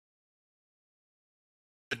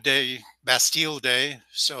Day, Bastille Day.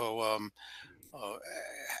 Uh,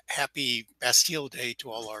 Happy Bastille Day to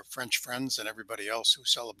all our French friends and everybody else who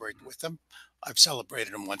celebrate with them. I've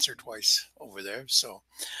celebrated them once or twice over there.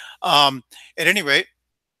 Um, at any rate,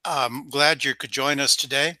 I'm glad you could join us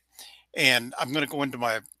today. And I'm going to go into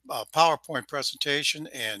my PowerPoint presentation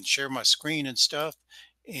and share my screen and stuff,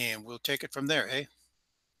 and we'll take it from there. Hey,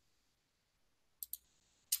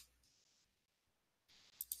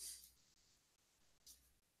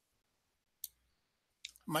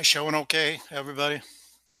 am I showing okay, everybody?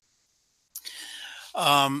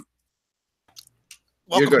 Um,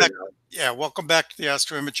 You're Welcome good back. now. Yeah, welcome back to the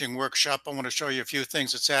Astro Imaging Workshop. I want to show you a few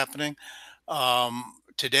things that's happening.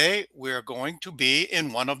 Today, we're going to be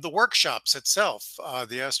in one of the workshops itself.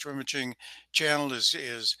 The Astro Imaging channel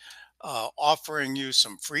is offering you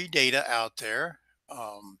some free data out there.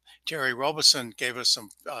 Terry Robeson gave us some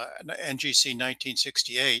NGC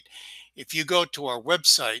 1968. If you go to our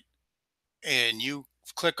website, and you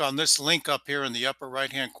click on this link up here in the upper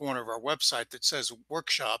right hand corner of our website that says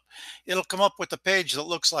workshop, it'll come up with a page that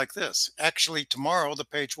looks like this. Actually, tomorrow the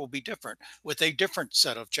page will be different with a different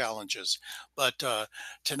set of challenges. But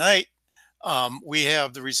tonight we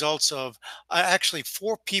have the results of actually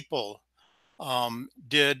four people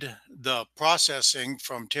did the processing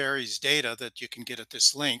from Terry's data that you can get at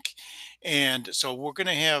this link. And so we're going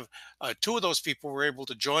to have two of those people were able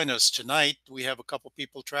to join us tonight. We have a couple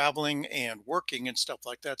people traveling and working and stuff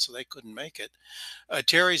like that, so they couldn't make it.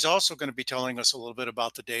 Terry's also going to be telling us a little bit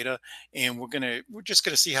about the data, and we're just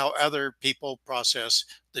going to see how other people process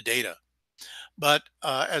the data. But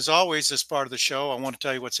as always, as part of the show, I want to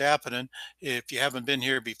tell you what's happening. If you haven't been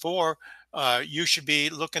here before, you should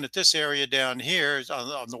be looking at this area down here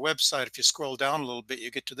on the website. If you scroll down a little bit,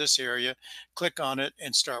 you get to this area, click on it,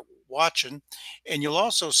 and start watching. And you'll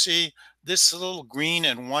also see this little green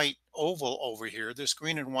and white oval over here. This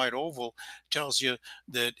green and white oval tells you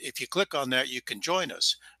that if you click on that, you can join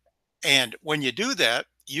us. And when you do that,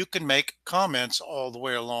 you can make comments all the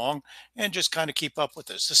way along and just kind of keep up with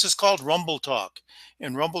this. This is called Rumble Talk,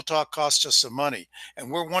 and Rumble Talk costs us some money, and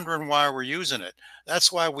we're wondering why we're using it.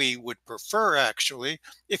 That's why we would prefer, actually,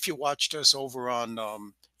 if you watched us over on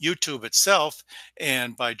YouTube itself,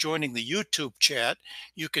 and by joining the YouTube chat,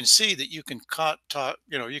 you can see that you can talk,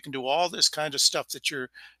 you can do all this kind of stuff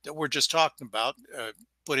that we're just talking about.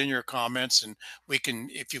 Put in your comments, and we can,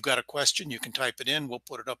 if you've got a question, you can type it in. We'll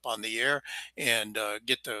put it up on the air and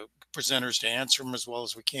get the presenters to answer them as well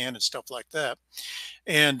as we can and stuff like that.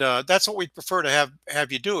 And that's what we'd prefer to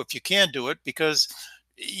have you do if you can do it, because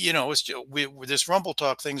this Rumble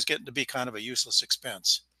Talk thing's getting to be kind of a useless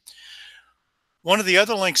expense. One of the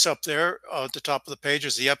other links up there at the top of the page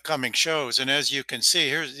is the upcoming shows. And as you can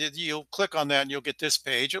see, you'll click on that and you'll get this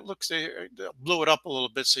page. It looks, blew it up a little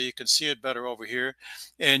bit so you can see it better over here.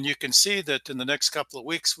 And you can see that in the next couple of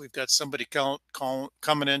weeks, we've got somebody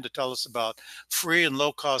coming in to tell us about free and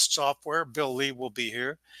low cost software. Bill Lee will be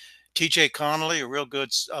here. TJ Connolly, a real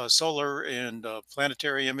good solar and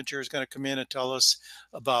planetary imager, is going to come in and tell us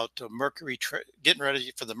about getting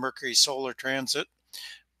ready for the Mercury solar transit.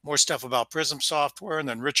 More stuff about Prism software. And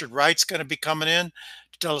then Richard Wright's going to be coming in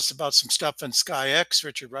to tell us about some stuff in SkyX.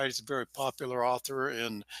 Richard Wright is a very popular author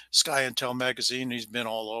in Sky Intel magazine. He's been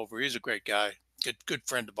all over. He's a great guy, good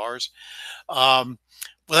friend of ours. Um,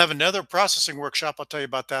 we'll have another processing workshop. I'll tell you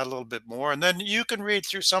about that a little bit more. And then you can read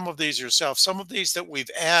through some of these yourself. Some of these that we've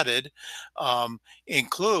added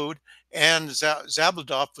include and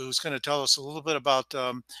Zabladov, who's going to tell us a little bit about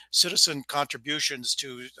citizen contributions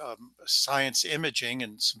to science imaging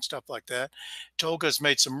and some stuff like that. Toga's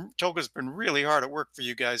been really hard at work for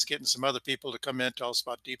you guys, getting some other people to come in, tell us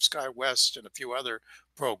about Deep Sky West and a few other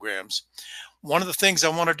programs. One of the things I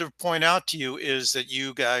wanted to point out to you is that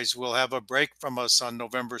you guys will have a break from us on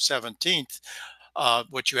November 17th.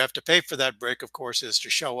 What you have to pay for that break, of course, is to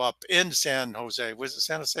show up in San Jose. Was it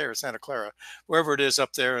San Jose or Santa Clara? Wherever it is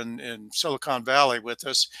up there in Silicon Valley with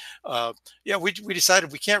us. Yeah, we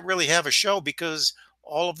decided we can't really have a show because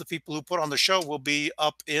all of the people who put on the show will be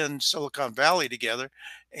up in Silicon Valley together.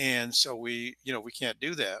 And so we can't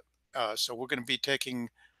do that. So we're going to be taking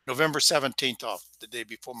November 17th off, the day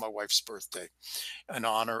before my wife's birthday, in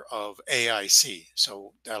honor of AIC.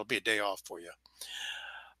 So that'll be a day off for you.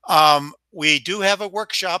 We do have a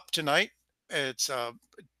workshop tonight. It's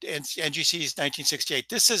NGC's 1968.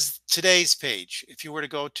 This is today's page. If you were to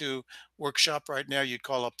go to workshop right now, you'd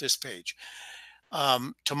call up this page.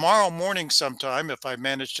 Tomorrow morning sometime, if I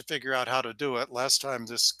manage to figure out how to do it, last time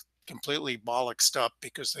this completely bollocksed up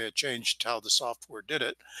because they had changed how the software did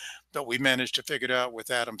it, but we managed to figure it out with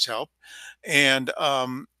Adam's help. And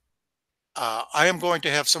I am going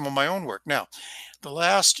to have some of my own work. Now, the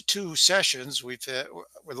last two sessions we've had,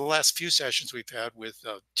 or the last few sessions we've had with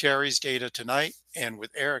Terry's data tonight and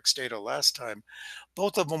with Eric's data last time,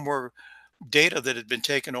 both of them were data that had been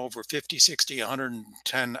taken over 50, 60,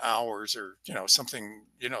 110 hours or, something,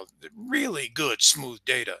 really good, smooth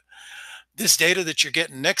data. This data that you're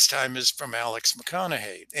getting next time is from Alex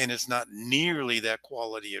McConaughey, and it's not nearly that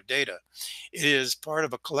quality of data. It is part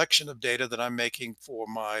of a collection of data that I'm making for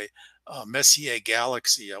my Messier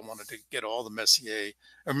Galaxy. I wanted to get all the Messier,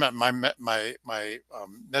 or my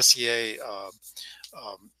Messier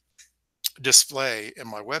display in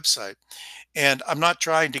my website. And I'm not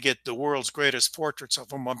trying to get the world's greatest portraits of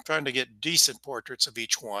them. I'm trying to get decent portraits of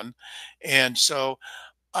each one. And so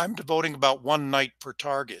I'm devoting about one night per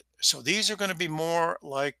target. So these are going to be more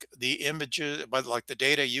like the images, but like the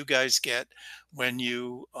data you guys get when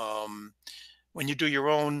you do your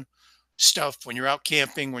own stuff, when you're out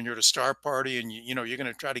camping, when you're at a star party, and you're going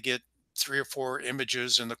to try to get 3 or 4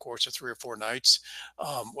 images in the course of 3 or 4 nights.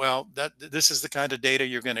 Well, this is the kind of data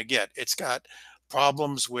you're going to get. It's got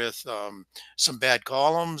problems with some bad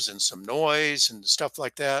columns and some noise and stuff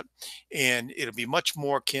like that, and it'll be much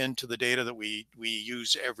more akin to the data that we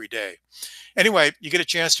use every day. Anyway, you get a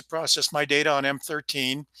chance to process my data on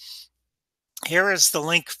M13. Here is the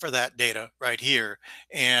link for that data right here.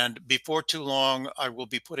 And before too long, I will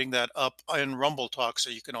be putting that up in Rumble Talk so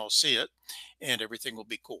you can all see it and everything will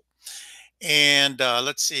be cool. And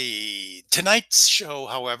let's see. Tonight's show,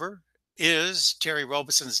 however, is Terry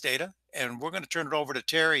Robison's data. And we're going to turn it over to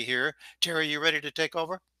Terry here. Terry, you ready to take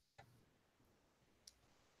over?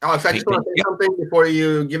 Alex, I just want to say something before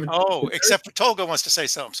you give it. Oh, except for Tolga wants to say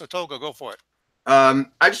something. So Tolga, go for it. I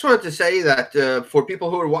just wanted to say that for people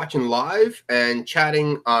who are watching live and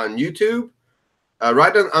chatting on YouTube,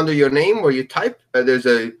 right under your name where you type, there's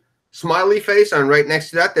a smiley face, and right next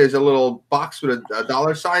to that, there's a little box with a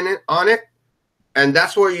dollar sign on it. And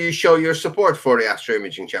that's where you show your support for the Astro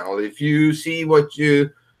Imaging channel. If you see what you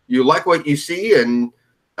like what you see, and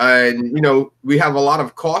we have a lot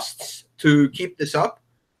of costs to keep this up.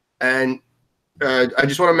 And I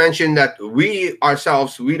just want to mention that we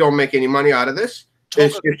ourselves, we don't make any money out of this.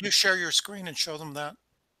 Tolga, could you share your screen and show them that?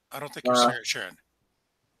 I don't think you're sharing.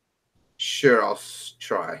 Sure, I'll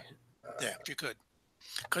try. Yeah, if you could.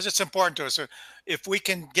 Because it's important to us. So if we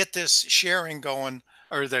can get this sharing going,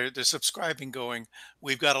 or the subscribing going,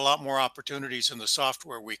 we've got a lot more opportunities in the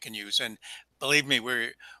software we can use. And believe me,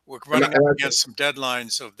 we're running up against some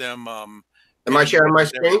deadlines of them. Am I sharing my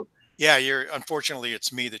screen? Yeah, unfortunately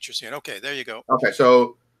it's me that you're seeing. Okay, there you go. Okay,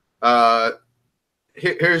 so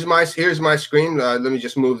here's my screen. Let me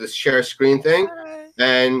just move this share screen thing.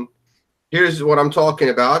 And here's what I'm talking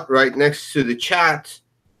about. Right next to the chat,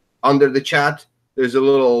 under the chat, there's a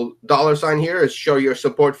little dollar sign here. It's show your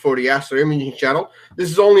support for the Astro Imaging channel. This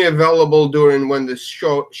is only available during when the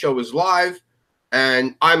show is live.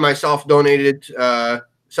 And I myself donated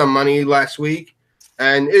some money last week.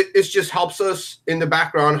 And it just helps us in the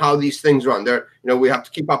background how these things run. We have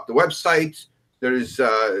to keep up the website. There's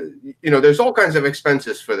there's all kinds of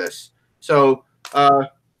expenses for this. So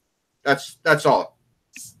that's all.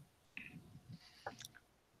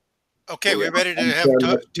 Okay, we're ready to have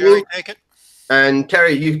Terry take it. And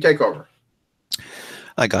Terry, you take over.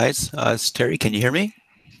 Hi guys, it's Terry. Can you hear me?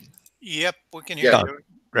 Yep, we can hear you.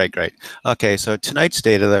 Great. Okay, so tonight's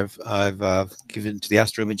data that I've given to the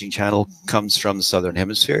Astro Imaging channel comes from the Southern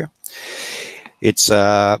Hemisphere. It's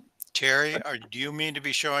Terry, do you mean to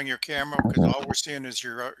be showing your camera? Because all we're seeing is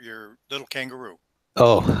your little kangaroo.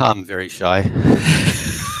 Oh, I'm very shy.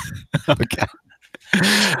 Okay.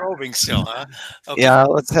 Strobing still, huh? Okay. Yeah,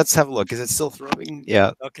 let's have a look. Is it still throwing?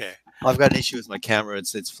 Yeah. Okay. I've got an issue with my camera.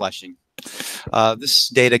 It's flashing. This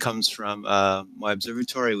data comes from my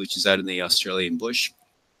observatory, which is out in the Australian bush.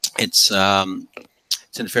 It's in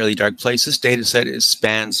a fairly dark place. This data set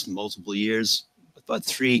spans multiple years, about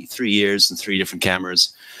three years and 3 different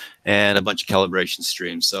cameras and a bunch of calibration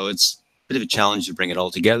streams. So it's a bit of a challenge to bring it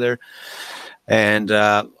all together. And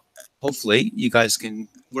hopefully you guys can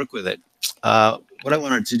work with it. What I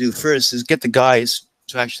wanted to do first is get the guys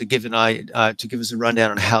to actually give us a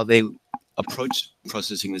rundown on how they approach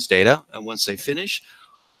processing this data. And once they finish,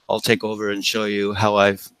 I'll take over and show you how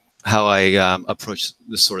I approach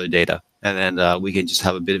this sort of data. And then we can just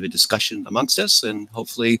have a bit of a discussion amongst us, and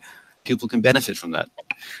hopefully people can benefit from that.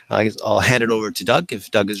 I'll hand it over to Doug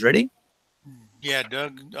if Doug is ready. Yeah,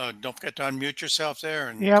 Doug, don't forget to unmute yourself there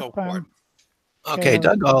and go for it. Okay,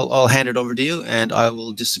 Doug, I'll hand it over to you, and I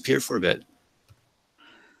will disappear for a bit.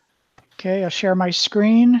 Okay, I'll share my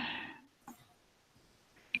screen.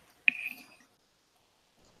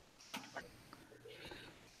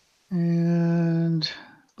 And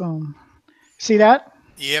boom. See that?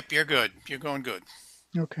 Yep, you're good. You're going good.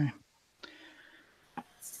 Okay.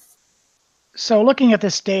 So looking at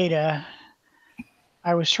this data,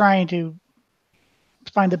 I was trying to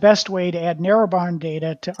find the best way to add narrowband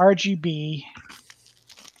data to RGB,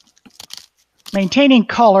 maintaining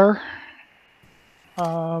color,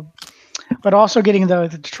 but also getting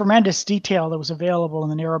the tremendous detail that was available in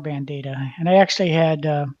the narrowband data. And I actually had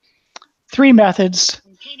 3 methods.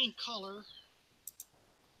 Maintaining color.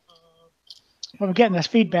 Well, I'm getting this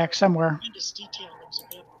feedback somewhere.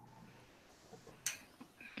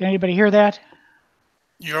 Can anybody hear that?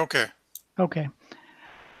 You're okay. Okay.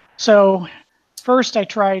 So first I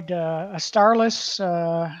tried a starless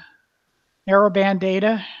narrowband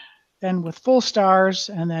data, then with full stars,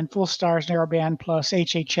 and then full stars narrowband plus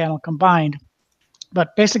H8 channel combined.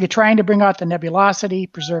 But basically trying to bring out the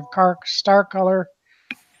nebulosity, preserve star color,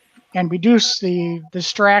 and reduce the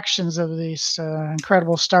distractions of this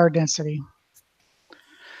incredible star density.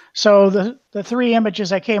 So the 3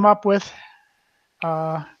 images I came up with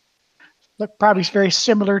look probably very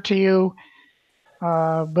similar to you,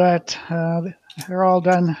 but they're all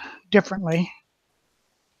done differently.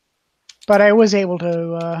 But I was able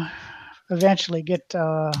to eventually get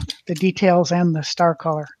the details and the star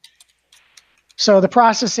color. So the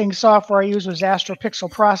processing software I used was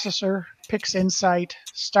AstroPixel Processor, PixInsight,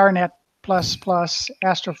 StarNet++,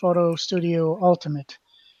 Astrophoto Studio Ultimate.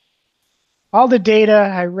 All the data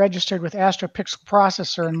I registered with AstroPixel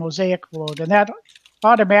Processor and Mosaic Load, and that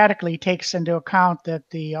automatically takes into account that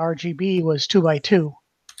the RGB was 2 by 2.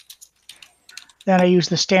 Then I used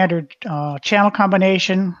the standard channel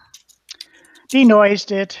combination,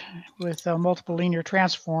 denoised it with a multiple linear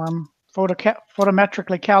transform,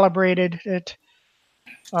 photometrically calibrated it,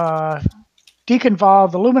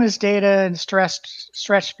 deconvolved the luminous data and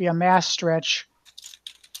stretched via mass stretch.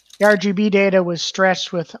 The RGB data was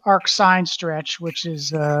stretched with arc sine stretch, which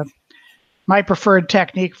is my preferred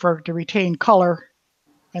technique to retain color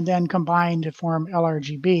and then combine to form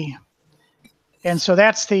LRGB. And so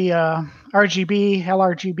that's the RGB,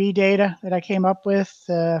 LRGB data that I came up with,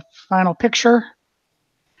 the final picture.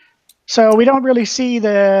 So we don't really see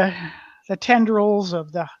the tendrils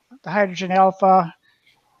of the hydrogen alpha.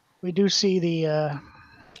 We do see the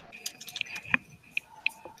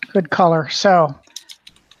good color. So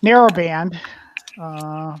narrowband.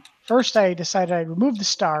 First, I decided I'd remove the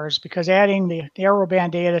stars because adding the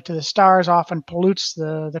narrowband data to the stars often pollutes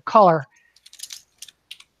the color.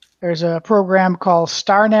 There's a program called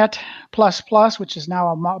StarNet++, which is now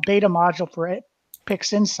a beta module for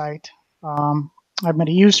PixInsight. I'm going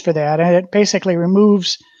to use for that, and it basically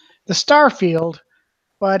removes the star field,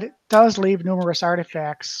 but it does leave numerous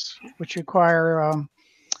artifacts, which require,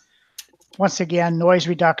 once again, noise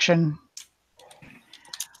reduction.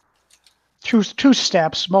 Two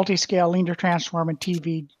steps: multi-scale linear transform and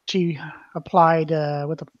TVG applied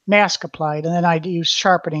with a mask applied, and then I use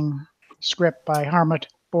sharpening script by Harmut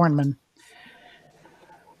Bornman.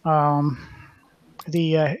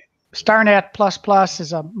 The StarNet++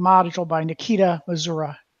 is a module by Nikita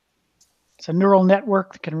Mazura. It's a neural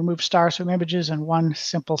network that can remove stars from images in one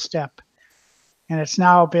simple step. And it's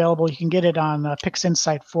now available. You can get it on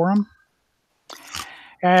PixInsight forum.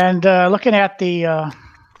 And looking at the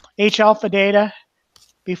H-alpha data,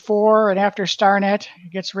 before and after StarNet,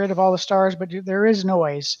 it gets rid of all the stars, but there is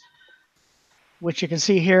noise, which you can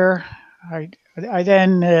see here. I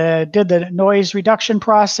then did the noise reduction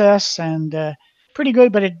process, and pretty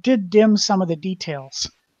good, but it did dim some of the details.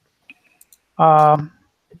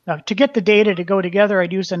 To get the data to go together,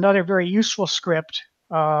 I'd used another very useful script,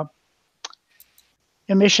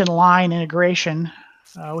 emission line integration,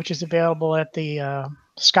 which is available at the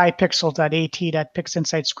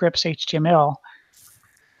skypixel.at.pixinsight scripts HTML.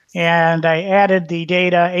 And I added the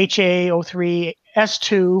data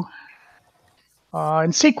HA03S2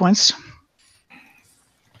 in sequence.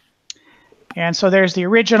 And so there's the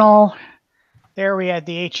original. There we had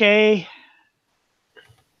the HA.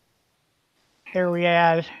 There we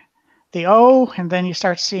add the O, and then you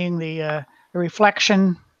start seeing the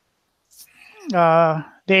reflection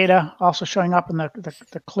data also showing up in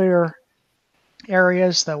the clear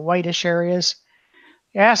areas, the whitish areas.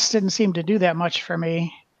 S didn't seem to do that much for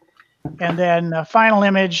me. And then the final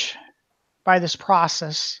image by this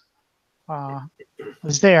process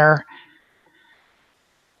was there.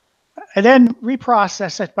 I then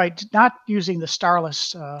reprocess it by not using the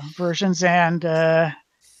starless versions, and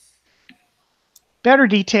better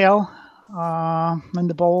detail in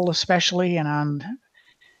the bowl especially, and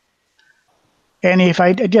if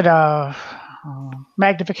I did a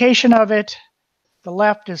magnification of it, the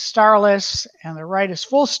left is starless and the right is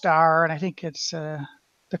full star, and I think it's the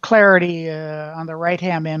clarity on the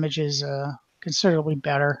right-hand image is considerably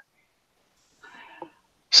better.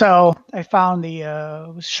 So I found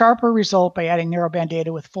the sharper result by adding narrowband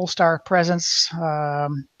data with full star presence,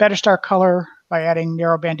 better star color by adding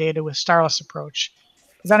narrowband data with starless approach.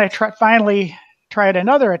 Then I finally tried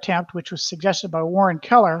another attempt, which was suggested by Warren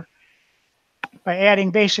Keller, by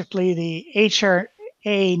adding basically the HRA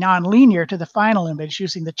nonlinear to the final image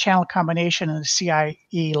using the channel combination in the CIE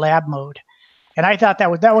lab mode. And I thought that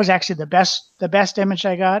was actually the best image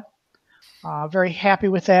I got. Very happy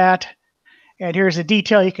with that. And here's a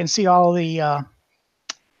detail. You can see all the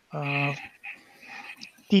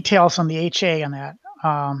details on the HA on that.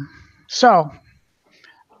 So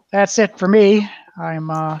that's it for me.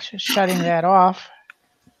 I'm shutting that off.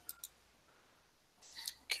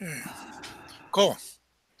 Okay, cool.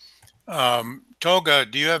 Toga,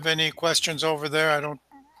 do you have any questions over there? I don't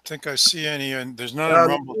think I see any, and there's none in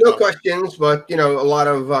Rumble. No questions, but a lot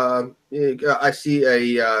of I see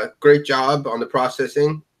a great job on the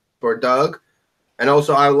processing for Doug, and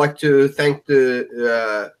also I would like to thank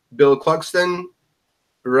the Bill Clugston,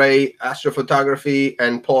 Ray Astrophotography,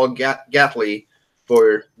 and Paul Gatley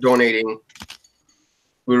for donating.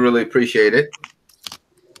 We really appreciate it.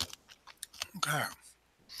 Okay.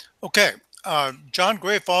 Okay. John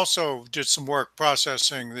Grafe also did some work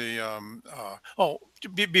processing the.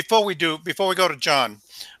 Before we go to John,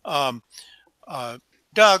 Doug,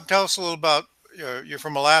 tell us a little about you're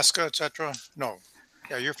from Alaska, etc. No,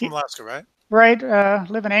 yeah, you're from Alaska, right? Right.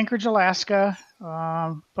 Live in Anchorage, Alaska,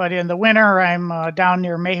 but in the winter I'm down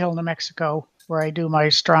near Mayhill, New Mexico, where I do my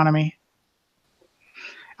astronomy.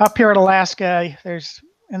 Up here in Alaska,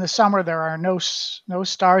 in the summer there are no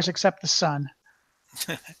stars except the sun.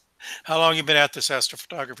 How long you been at this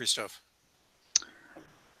astrophotography stuff?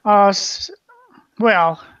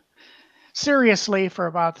 Well, seriously, for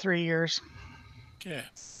about 3 years. Okay,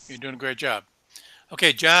 you're doing a great job.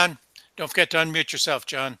 Okay, John, don't forget to unmute yourself,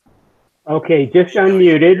 John. Okay, just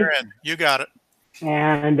unmuted. You're in. You got it.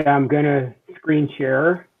 And I'm going to screen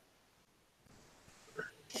share.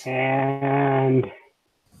 And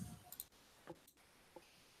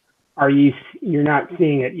you're not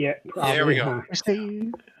seeing it yet, probably. There we go.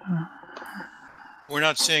 Huh? We're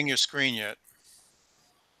not seeing your screen yet.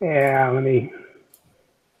 Yeah, let me.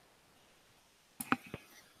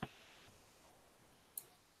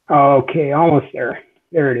 Okay, almost there.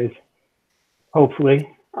 There it is. Hopefully.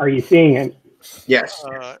 Are you seeing it? Yes.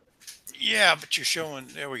 Yeah, but you're showing.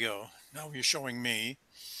 There we go. Now you're showing me.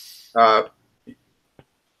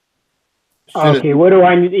 Okay, what do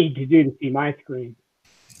I need to do to see my screen?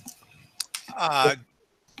 Are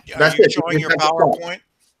you showing your PowerPoint?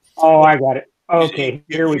 Oh, I got it. Okay,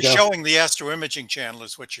 here we go. You're showing the astro imaging channel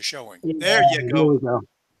is what you're showing. Yeah, there you go. Here we go.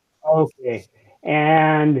 Okay,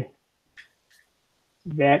 and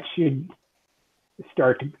that should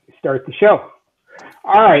start the show.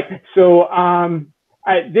 All right, so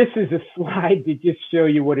this is a slide to just show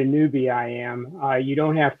you what a newbie I am. You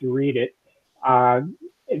don't have to read it.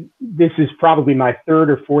 This is probably my third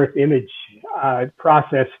or fourth image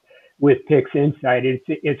process with PixInsight.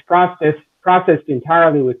 It's processed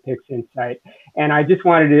entirely with PixInsight. And I just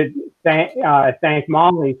wanted to thank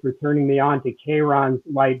Molly for turning me on to Chiron's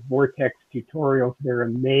light vortex tutorials. They're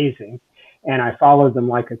amazing. And I follow them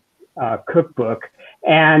like a cookbook.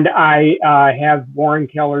 And I have Warren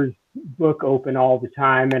Keller's book open all the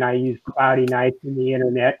time, and I use Cloudy Nights in the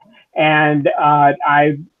internet. And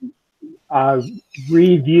I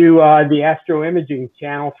review the Astro Imaging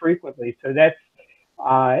channel frequently. So that's,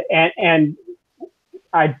 and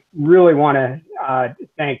I really want to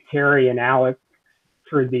thank Terry and Alex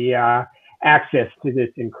for the access to this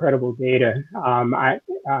incredible data.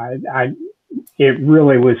 It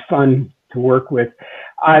really was fun to work with.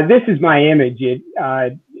 This is my image. It's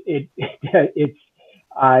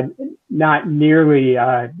not nearly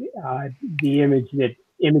the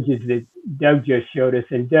images that Doug just showed us.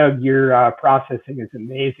 And Doug, your processing is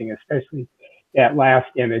amazing, especially that last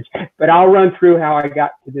image. But I'll run through how I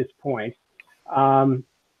got to this point. And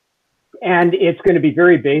it's going to be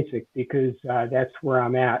very basic because that's where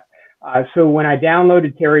I'm at. So when I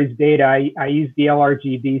downloaded Terry's data, I used the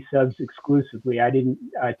LRGB subs exclusively. I didn't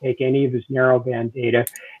take any of his narrowband data.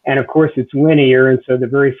 And of course, it's linear. And so the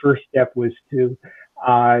very first step was to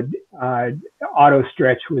auto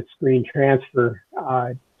stretch with screen transfer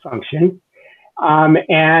function.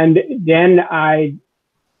 And then I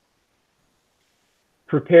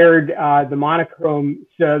prepared the monochrome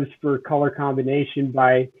subs for color combination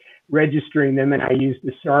by registering them, and I used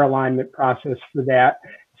the star alignment process for that.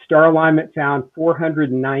 star alignment found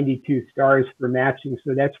 492 stars for matching,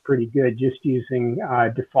 so that's pretty good, just using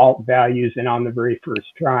default values and on the very first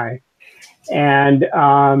try. And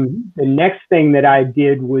the next thing that I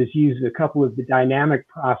did was use a couple of the dynamic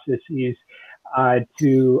processes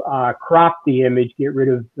to crop the image, get rid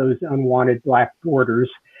of those unwanted black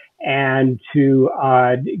borders, and to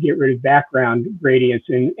get rid of background gradients.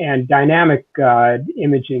 And dynamic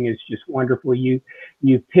imaging is just wonderful. You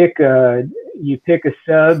pick a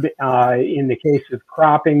sub. In the case of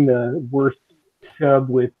cropping, the worst sub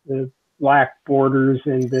with the black borders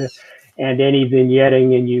and any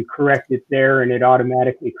vignetting, and you correct it there, and it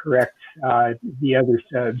automatically corrects the other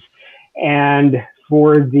subs. And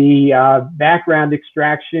for the background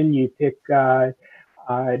extraction, you pick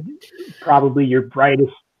probably your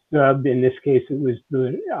brightest sub. In this case, it was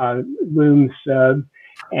the loom sub,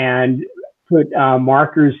 and put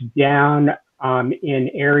markers down in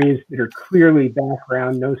areas that are clearly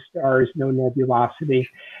background, no stars, no nebulosity,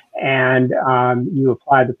 and you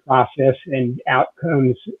apply the process, and out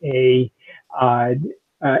comes an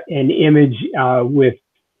image with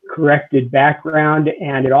corrected background,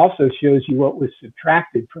 and it also shows you what was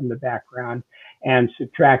subtracted from the background, and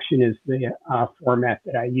subtraction is the format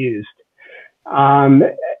that I used.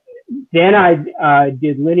 Then I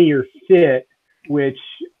did linear fit, which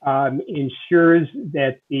ensures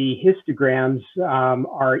that the histograms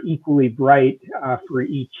are equally bright for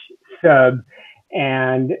each sub,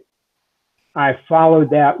 and I followed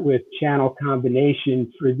that with channel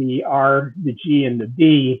combination for the R, the G, and the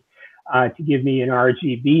B to give me an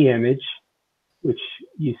RGB image, which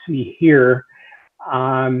you see here.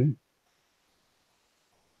 And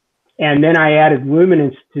then I added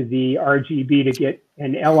luminance to the RGB to get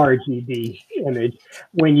an LRGB image.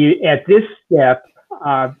 When you, at this step,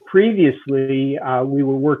 previously, we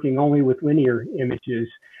were working only with linear images,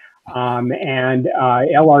 and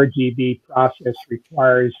LRGB process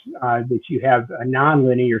requires that you have a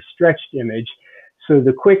nonlinear stretched image. So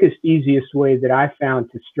the quickest, easiest way that I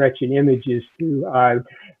found to stretch an image is to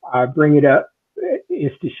bring it up,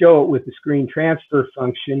 is to show it with the screen transfer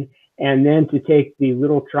function, and then to take the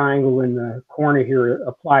little triangle in the corner here,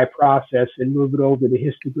 apply process, and move it over to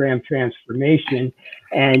histogram transformation,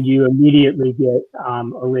 and you immediately get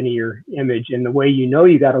a linear image. And the way you know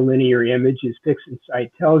you got a linear image is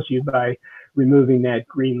PixInsight tells you by removing that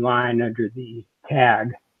green line under the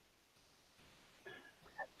tag.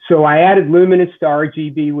 So I added luminance to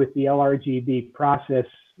RGB with the LRGB process,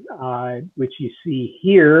 which you see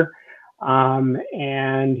here.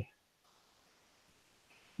 And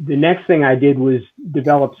the next thing I did was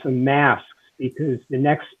develop some masks, because the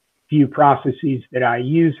next few processes that I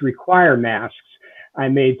use require masks. I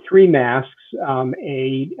made 3 masks,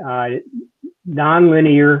 a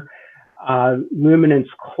nonlinear luminance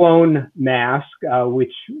clone mask,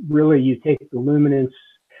 which really you take the luminance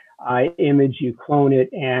image, you clone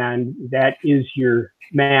it, and that is your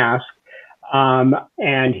mask.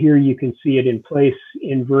 And here you can see it in place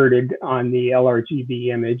inverted on the LRGB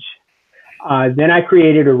image. Then I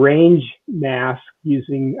created a range mask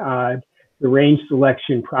using the range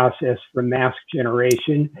selection process from mask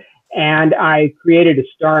generation, and I created a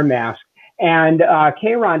star mask. And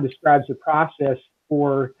Kayron describes a process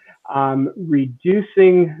for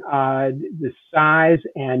reducing the size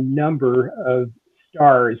and number of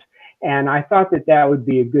stars. And I thought that that would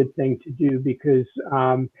be a good thing to do, because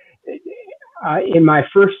in my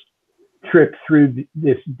first trip through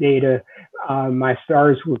this data, my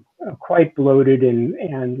stars were quite bloated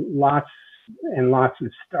and lots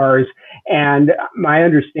of stars. And my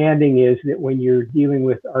understanding is that when you're dealing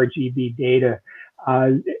with RGB data,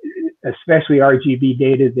 especially RGB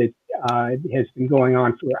data that has been going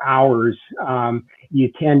on for hours,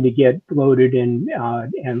 you tend to get bloated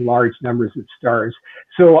and large numbers of stars.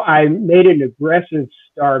 So I made an aggressive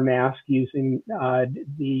star mask using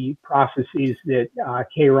the processes that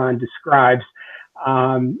Kayron describes.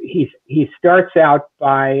 He starts out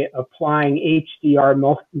by applying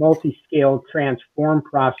HDR multi-scale transform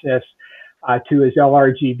process to his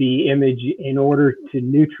LRGB image in order to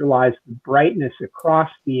neutralize the brightness across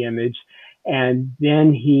the image. And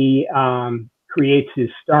then he creates his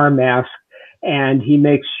star mask, and he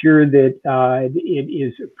makes sure that it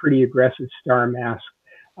is a pretty aggressive star mask,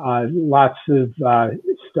 lots of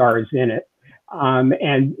stars in it.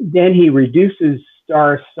 And then he reduces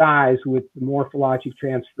star size with the morphologic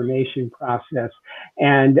transformation process.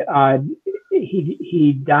 And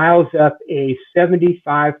he dials up a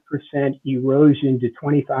 75% erosion to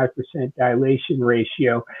 25% dilation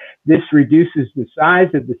ratio. This reduces the size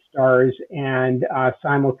of the stars and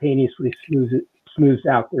simultaneously smooths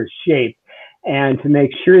out their shape. And to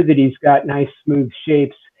make sure that he's got nice smooth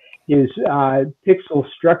shapes, his pixel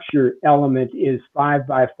structure element is 5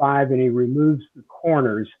 by 5, and he removes the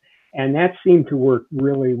corners, and that seemed to work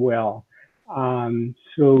really well.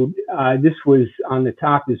 This was on the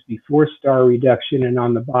top is before star reduction, and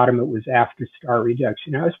on the bottom it was after star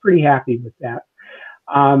reduction. I was pretty happy with that.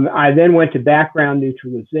 I then went to background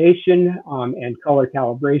neutralization and color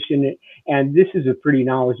calibration, and this is a pretty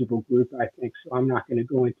knowledgeable group, I think, so I'm not going to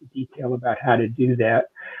go into detail about how to do that.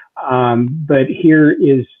 But here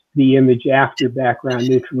is the image after background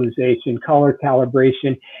neutralization, color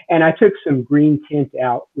calibration, and I took some green tint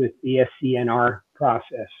out with the SCNR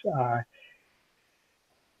process.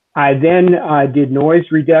 I then did noise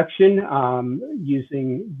reduction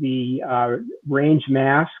using the range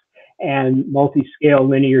mask and multi-scale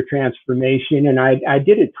linear transformation, and I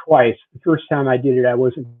did it twice. The first time I did it, I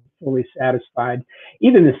wasn't fully satisfied.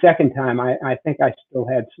 Even the second time, I think I still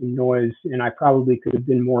had some noise, and I probably could have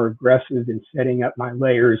been more aggressive in setting up my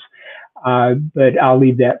layers, but I'll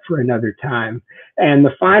leave that for another time. And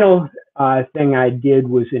the final thing I did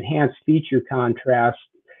was enhance feature contrast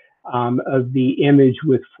of the image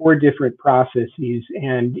with 4 different processes,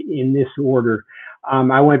 and in this order.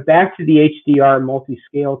 I went back to the HDR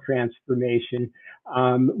multi-scale transformation,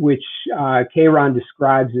 which Kayron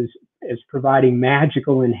describes as providing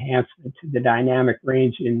magical enhancement to the dynamic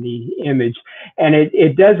range in the image. And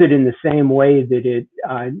it does it in the same way that it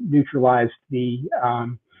neutralized the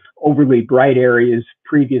overly bright areas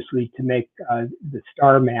previously to make the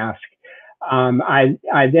star mask. I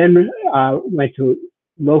then went to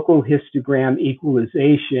local histogram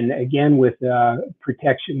equalization, again with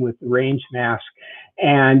protection with the range mask.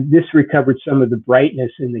 And this recovered some of the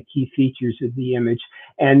brightness and the key features of the image.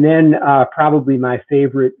 And then probably my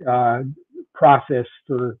favorite process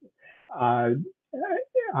for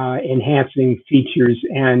enhancing features,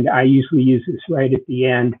 and I usually use this right at the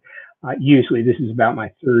end. Usually, this is about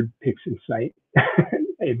my 3rd PixInsight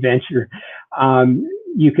adventure.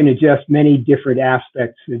 You can adjust many different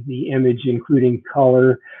aspects of the image, including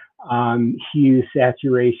color, hue,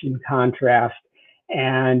 saturation, contrast.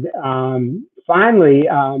 And finally,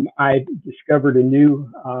 I discovered a new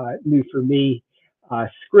for me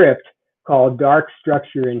script called Dark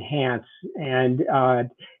Structure Enhance. And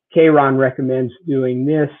Kayron recommends doing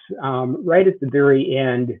this right at the very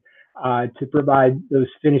end to provide those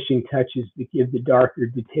finishing touches that give the darker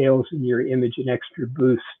details in your image an extra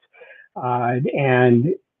boost.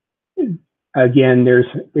 And again,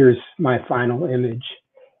 there's my final image.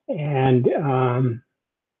 And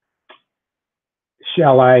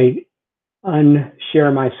shall I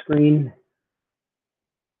unshare my screen?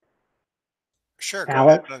 Sure, go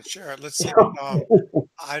Alex? ahead and share it. Let's see.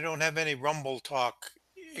 I don't have any Rumble Talk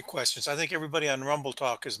questions. I think everybody on Rumble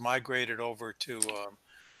Talk is migrated over to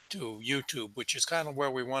YouTube, which is kind of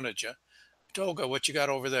where we wanted you. Toga, what you got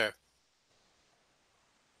over there?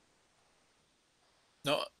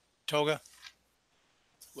 No, Toga?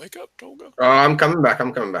 Wake up, Toga. I'm coming back.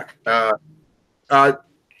 I'm coming back.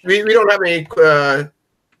 We don't have any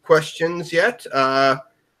questions yet. We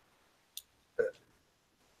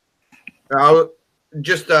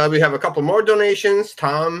have a couple more donations.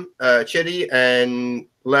 Tom Chitty and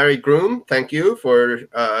Larry Groom, thank you for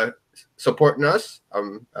supporting us.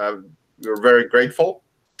 We're very grateful,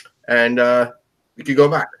 and we could go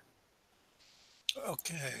back.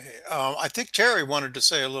 Okay. I think Terry wanted to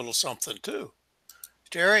say a little something too.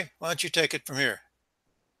 Terry, why don't you take it from here?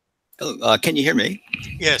 Can you hear me?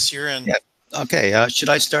 Yes, you're in. Yeah. Okay. Should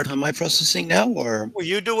I start on my processing now, or? Well,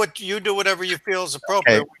 you do whatever you feel is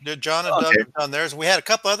appropriate. Okay. John and Doug have done theirs. We had a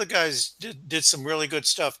couple other guys did some really good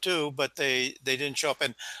stuff too, but they didn't show up.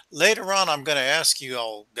 And later on, I'm going to ask you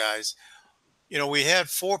all guys. You know, we had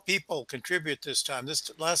 4 people contribute this time. This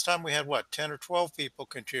last time we had what, 10 or 12 people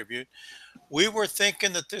contribute. We were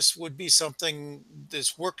thinking that this would be something,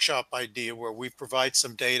 this workshop idea where we provide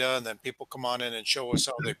some data and then people come on in and show us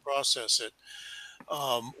how they process it,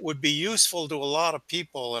 would be useful to a lot of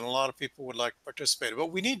people, and a lot of people would like to participate.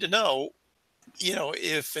 But we need to know, you know,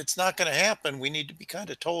 if it's not going to happen, we need to be kind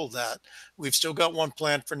of told that. We've still got one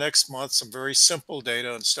planned for next month, some very simple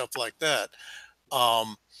data and stuff like that.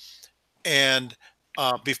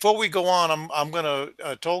 Before we go on, I'm going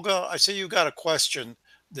to, Tolga, I see you got a question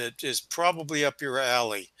that is probably up your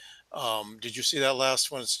alley. Did you see that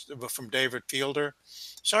last one? It's from David Fielder.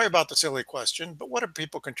 Sorry about the silly question, but what are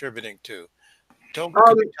people contributing to? Tolga,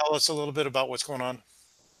 can you tell us a little bit about what's going on?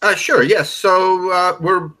 Sure. Yes. So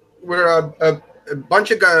we're a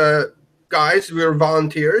bunch of guys. We're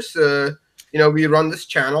volunteers. You know, we run this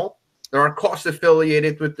channel. There are costs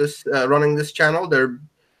affiliated with this running this channel.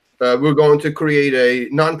 We're going to create a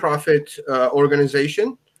nonprofit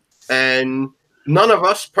organization, and none of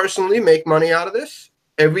us personally make money out of this.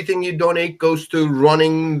 Everything you donate goes to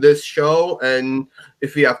running this show, and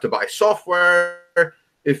if we have to buy software,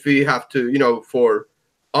 if we have to, for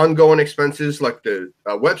ongoing expenses like the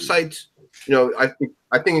website,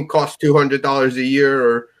 I think it costs $200 a year,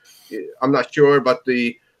 or I'm not sure, but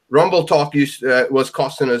the Rumble Talk was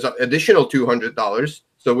costing us additional $200,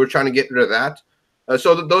 so we're trying to get rid of that. That's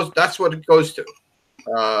what it goes to.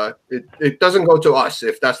 It doesn't go to us,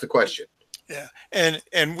 if that's the question. Yeah,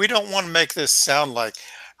 and we don't want to make this sound like,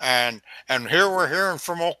 and here we're hearing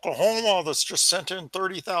from Oklahoma that's just sent in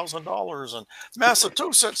 $30,000, and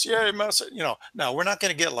Massachusetts, yay, no, we're not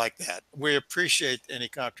going to get like that. We appreciate any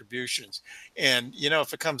contributions, and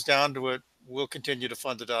if it comes down to it, we'll continue to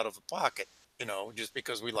fund it out of the pocket, just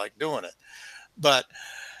because we like doing it. But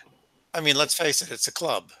I mean, let's face it, it's a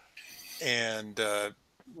club, and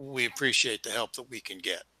we appreciate the help that we can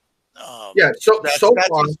get. Yeah, so that's far, what's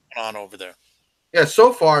going on over there. Yeah,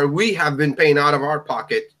 so far we have been paying out of our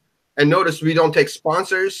pocket, and notice we don't take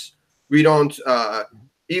sponsors. We don't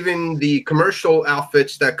even the commercial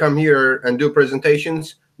outfits that come here and do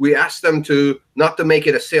presentations. We ask them not to make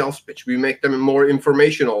it a sales pitch. We make them more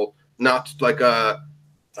informational, not like a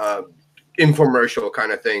infomercial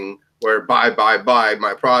kind of thing where buy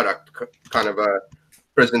my product kind of a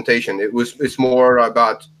presentation. It's more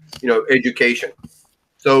about education.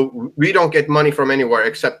 So we don't get money from anywhere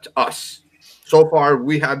except us. So far,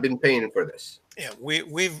 we have been paying for this. Yeah,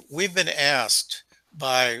 we've been asked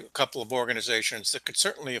by a couple of organizations that could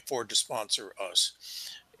certainly afford to sponsor us,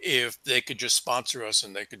 if they could just sponsor us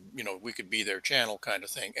and they could, we could be their channel kind of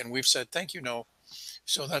thing. And we've said, thank you, no.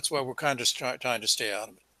 So that's why we're kind of trying to stay out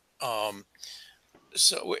of it.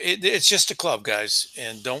 So it's just a club, guys,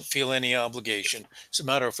 and don't feel any obligation. As a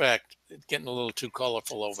matter of fact, it's getting a little too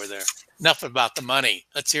colorful over there. Enough about the money.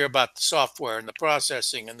 Let's hear about the software and the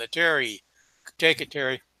processing and the Terry. Take it,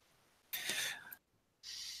 Terry.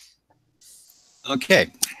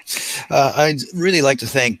 Okay. I'd really like to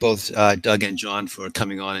thank both Doug and John for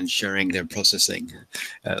coming on and sharing their processing.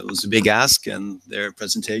 It was a big ask, and their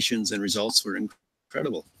presentations and results were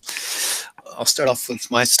incredible. I'll start off with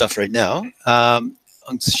my stuff right now. I'm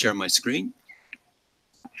going to share my screen.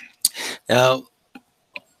 Now,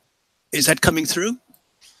 is that coming through?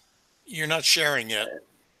 You're not sharing yet.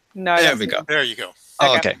 No. There we go. There you go.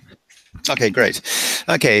 Oh, okay. Okay, great.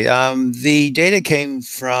 Okay, the data came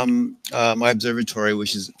from my observatory,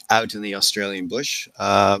 which is out in the Australian bush.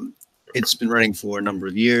 It's been running for a number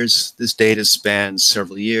of years. This data spans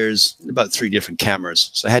several years, about 3 different cameras.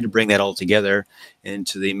 So I had to bring that all together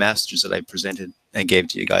into the masters that I presented and gave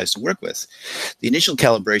to you guys to work with. The initial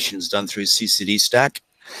calibration is done through CCD stack.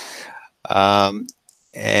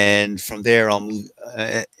 And from there I move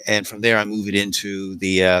it into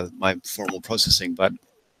the my formal processing. But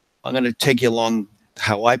I'm going to take you along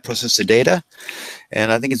how I process the data,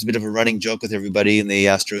 and I think it's a bit of a running joke with everybody in the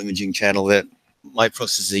Astro Imaging channel that my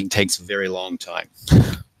processing takes a very long time.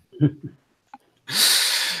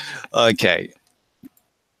 Okay,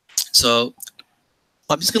 so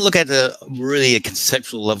I'm just going to look at really a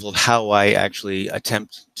conceptual level of how I actually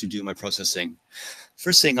attempt to do my processing.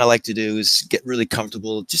 First thing I like to do is get really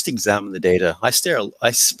comfortable, just examine the data. I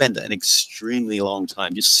spend an extremely long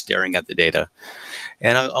time just staring at the data.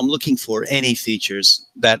 And I'm looking for any features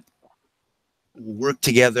that work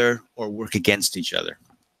together or work against each other.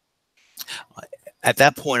 At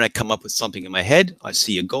that point, I come up with something in my head. I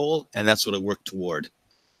see a goal, and that's what I work toward.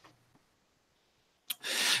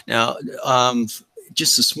 Now,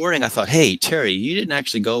 just this morning, I thought, hey, Terry, you didn't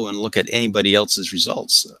actually go and look at anybody else's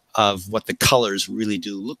results of what the colors really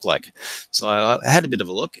do look like. So I had a bit of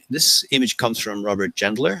a look. This image comes from Robert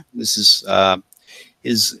Gendler. This is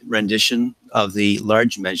his rendition of the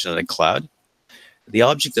large magnetic cloud. The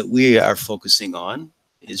object that we are focusing on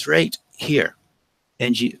is right here,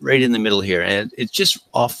 right in the middle here. And it's just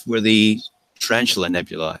off where the Tarantula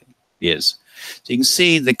Nebula is. So you can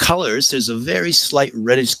see the colors. There's a very slight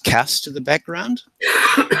reddish cast to the background.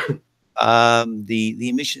 The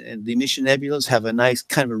emission nebulas have a nice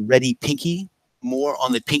kind of a reddy pinky, more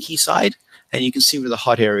on the pinky side, and you can see where the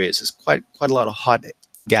hot area is. There's quite a lot of hot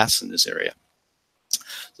gas in this area.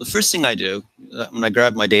 So the first thing I do when I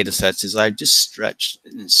grab my data sets is I just stretch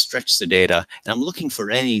the data, and I'm looking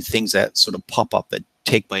for any things that sort of pop up that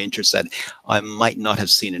take my interest that I might not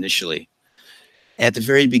have seen initially. At the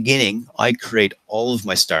very beginning, I create all of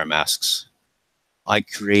my star masks. I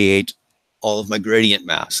create all of my gradient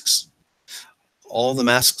masks. All the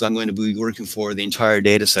masks I'm going to be working for, the entire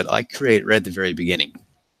data set, I create right at the very beginning.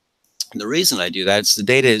 And the reason I do that is the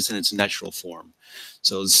data is in its natural form.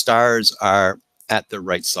 So the stars are at the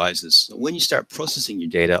right sizes. So when you start processing your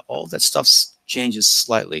data, all that stuff changes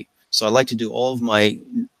slightly. So I like to do all of my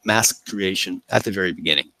mask creation at the very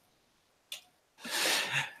beginning.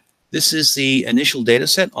 This is the initial data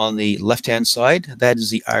set on the left-hand side. That is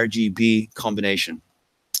the RGB combination.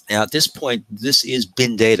 Now, at this point, this is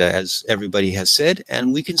bin data, as everybody has said,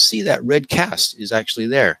 and we can see that red cast is actually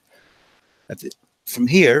there. From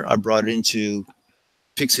here, I brought it into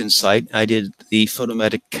PixInsight. I did the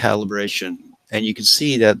photometric calibration, and you can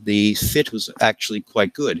see that the fit was actually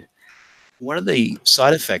quite good. One of the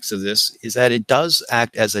side effects of this is that it does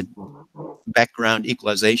act as a background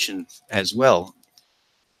equalization as well.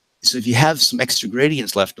 So if you have some extra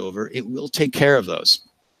gradients left over, it will take care of those.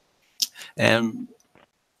 And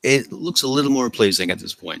it looks a little more pleasing at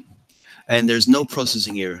this point. And there's no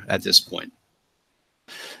processing here at this point.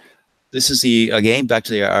 This is again, back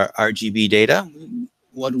to the RGB data.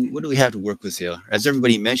 What do we have to work with here? As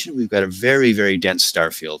everybody mentioned, we've got a very, very dense star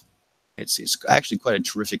field. It's actually quite a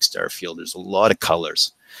terrific star field. There's a lot of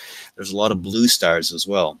colors. There's a lot of blue stars as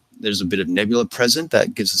well. There's a bit of nebula present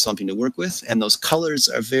that gives us something to work with. And those colors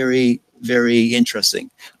are very, very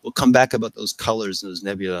interesting. We'll come back about those colors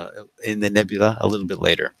in the nebula a little bit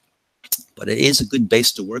later. But it is a good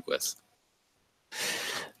base to work with.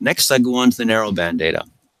 Next, I go on to the narrowband data.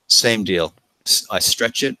 Same deal. I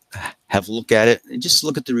stretch it, have a look at it, and just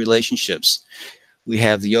look at the relationships. We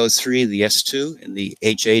have the O3, the S2, and the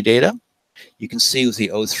HA data. You can see with the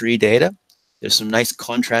O3 data, there's some nice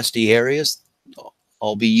contrasty areas.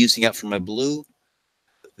 I'll be using out for my blue.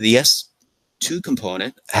 The S2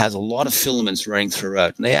 component has a lot of filaments running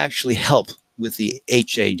throughout, and they actually help with the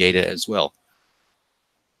HA data as well.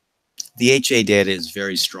 The HA data is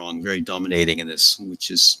very strong, very dominating in this,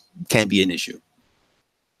 which can be an issue.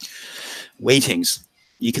 Weightings.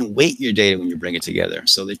 You can weight your data when you bring it together.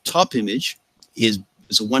 So the top image is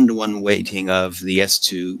a one-to-one weighting of the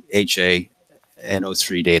S2, HA, and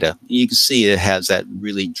O3 data. You can see it has that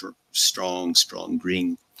really strong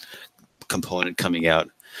green component coming out.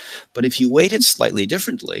 But if you weight it slightly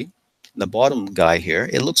differently, the bottom guy here,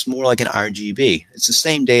 it looks more like an RGB. It's the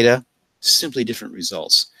same data, simply different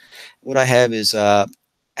results. What I have is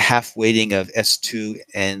half weighting of S2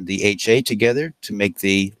 and the HA together to make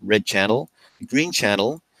the red channel. The green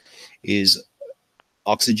channel is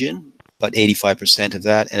oxygen, about 85% of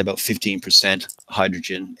that, and about 15%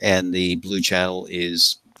 hydrogen, and the blue channel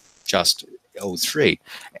is just O3.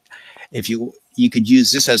 If you could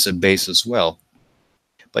use this as a base as well,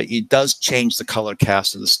 but it does change the color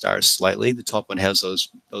cast of the stars slightly. The top one has those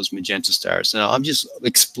magenta stars. Now I'm just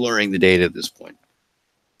exploring the data at this point.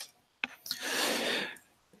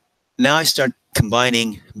 Now I start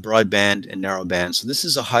combining broadband and narrowband. So this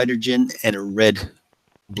is a hydrogen and a red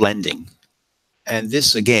blending. And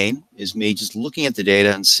this, again, is me just looking at the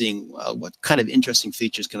data and seeing, well, what kind of interesting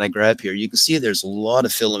features can I grab here? You can see there's a lot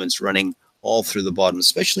of filaments running all through the bottom,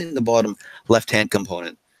 especially in the bottom left-hand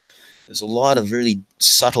component. There's a lot of really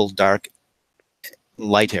subtle, dark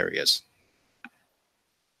light areas.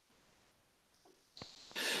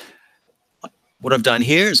 What I've done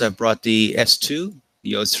here is I've brought the S2,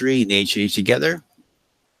 the O3, and the HA together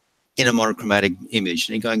in a monochromatic image.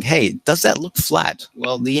 And you're going, hey, does that look flat?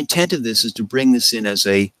 Well, the intent of this is to bring this in as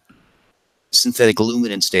a synthetic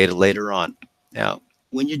luminance data later on. Now,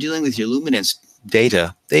 when you're dealing with your luminance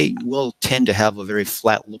data, they will tend to have a very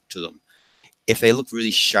flat look to them. If they look really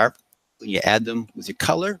sharp, when you add them with your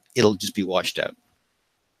color, it'll just be washed out.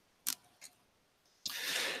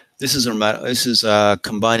 This is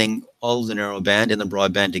combining all of the narrowband and the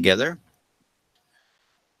broadband together.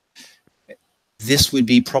 This would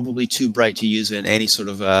be probably too bright to use in any sort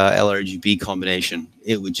of LRGB combination.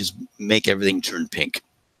 It would just make everything turn pink.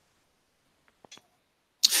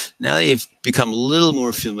 Now that you've become a little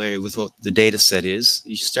more familiar with what the data set is,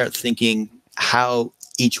 you start thinking how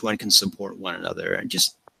each one can support one another and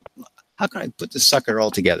just how can I put this sucker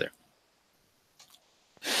all together?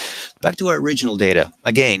 Back to our original data.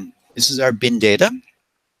 Again, this is our bin data.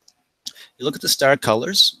 You look at the star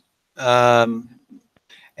colors.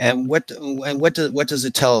 And what does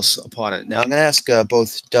it tell us upon it? Now, I'm going to ask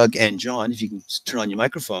both Doug and John, if you can turn on your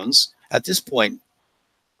microphones. At this point,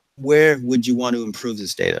 where would you want to improve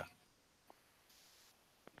this data?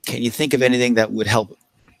 Can you think of anything that would help?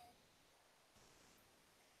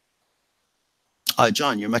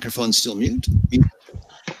 John, your microphone's still mute.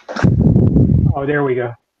 Oh, there we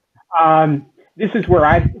go. This is where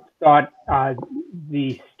I thought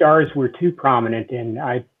the stars were too prominent, and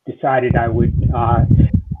I decided I would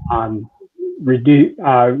reduce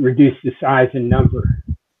the size and number.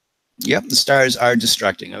 Yep, the stars are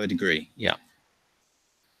distracting. I would agree. Yeah.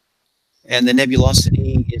 And the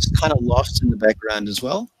nebulosity is kind of lost in the background as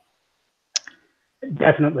well.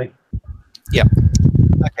 Definitely. Yeah.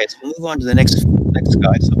 Okay, so we'll move on to the next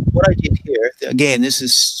guy. So what I did here, again, this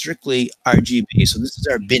is strictly RGB. So this is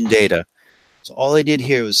our bin data. So all I did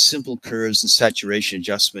here was simple curves and saturation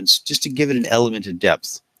adjustments just to give it an element of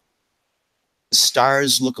depth. The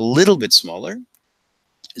stars look a little bit smaller.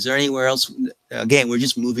 Is there anywhere else? Again, we're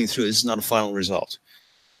just moving through. This is not a final result.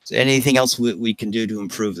 Is there anything else we can do to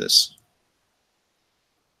improve this?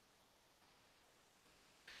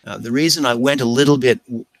 The reason I went a little bit,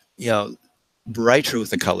 brighter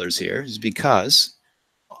with the colors here is because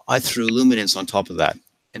I threw luminance on top of that,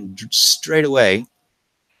 and straight away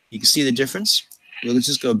you can see the difference. We'll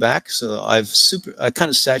just go back. So I kind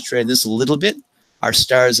of saturated this a little bit. Our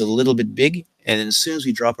star is a little bit big, and then as soon as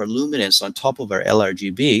we drop our luminance on top of our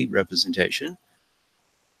LRGB representation,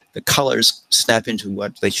 the colors snap into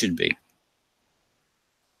what they should be.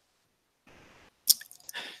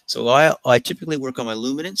 So I typically work on my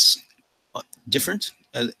luminance different,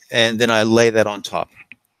 and then I lay that on top.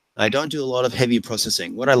 I don't do a lot of heavy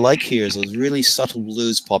processing. What I like here is those really subtle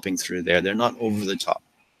blues popping through there. They're not over the top.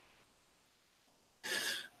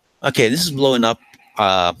 Okay, this is blowing up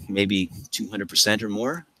maybe 200% or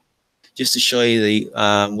more, just to show you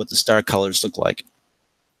what the star colors look like.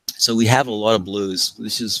 So we have a lot of blues.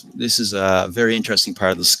 This is a very interesting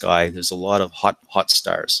part of the sky. There's a lot of hot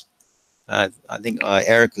stars. I think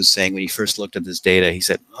Eric was saying when he first looked at this data, he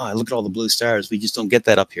said, "Oh, look at all the blue stars. We just don't get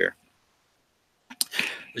that up here."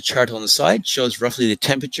 The chart on the side shows roughly the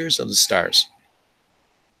temperatures of the stars.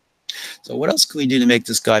 So what else can we do to make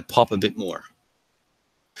this guy pop a bit more?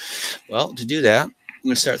 Well, to do that, I'm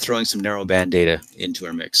going to start throwing some narrowband data into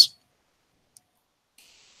our mix.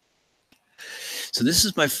 So this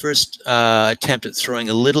is my first attempt at throwing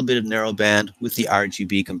a little bit of narrowband with the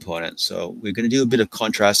RGB component. So we're going to do a bit of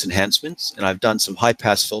contrast enhancements, and I've done some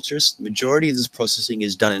high-pass filters. The majority of this processing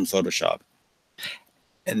is done in Photoshop.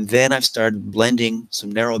 And then I've started blending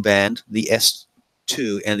some narrowband, the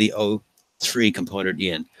S2 and the O3 component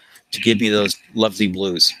in to give me those lovely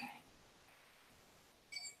blues.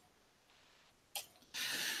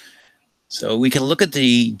 So we can look at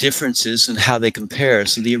the differences and how they compare.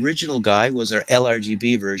 So the original guy was our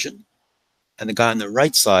LRGB version, and the guy on the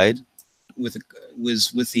right side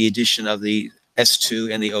was with the addition of the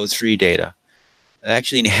S2 and the O3 data. It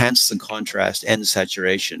actually enhanced the contrast and the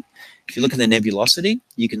saturation. If you look at the nebulosity,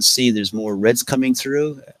 you can see there's more reds coming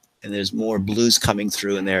through, and there's more blues coming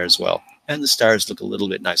through in there as well. And the stars look a little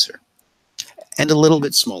bit nicer and a little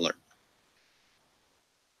bit smaller.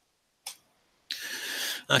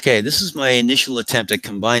 Okay, this is my initial attempt at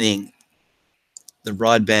combining the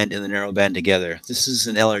broadband and the narrowband together. This is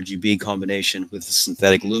an LRGB combination with the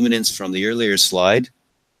synthetic luminance from the earlier slide.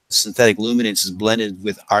 The synthetic luminance is blended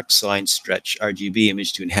with arcsine stretch RGB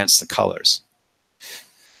image to enhance the colors.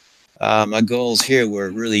 My goals here were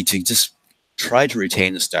really to just try to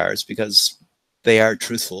retain the stars because they are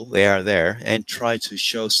truthful, they are there, and try to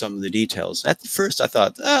show some of the details. At first, I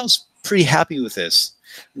thought, oh, I was pretty happy with this.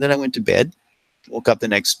 And then I went to bed, woke up the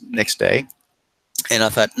next day, and I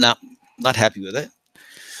thought, no, not happy with it.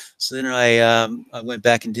 So then I went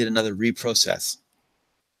back and did another reprocess.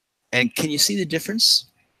 And can you see the difference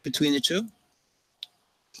between the two?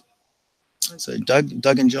 So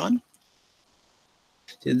Doug and John?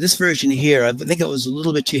 This version here, I think I was a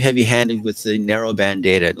little bit too heavy-handed with the narrowband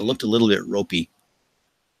data. It looked a little bit ropey.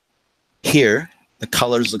 Here, the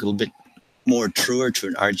colors look a little bit more truer to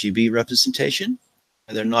an RGB representation,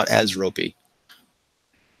 and they're not as ropey.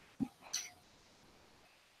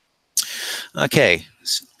 Okay,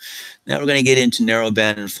 now we're going to get into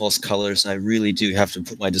narrowband and false colors, and I really do have to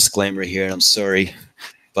put my disclaimer here, and I'm sorry,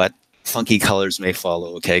 but funky colors may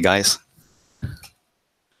follow, okay, guys?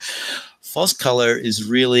 False color is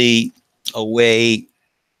really a way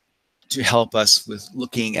to help us with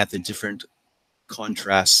looking at the different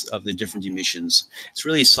contrasts of the different emissions. It's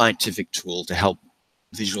really a scientific tool to help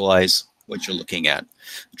visualize what you're looking at.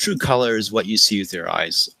 True color is what you see with your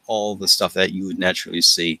eyes, all the stuff that you would naturally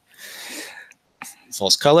see.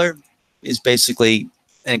 False color is basically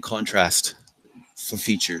a contrast for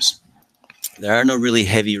features. There are no really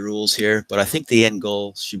heavy rules here, but I think the end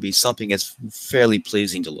goal should be something that's fairly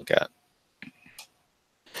pleasing to look at.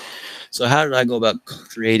 So how did I go about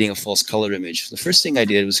creating a false color image? The first thing I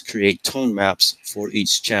did was create tone maps for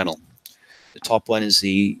each channel. The top one is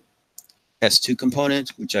the S2 component,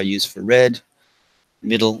 which I use for red,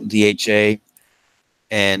 middle DHA,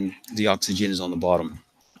 and the oxygen is on the bottom.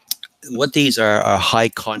 What these are high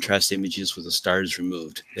contrast images with the stars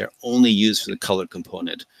removed. They're only used for the color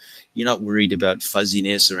component. You're not worried about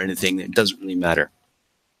fuzziness or anything. It doesn't really matter.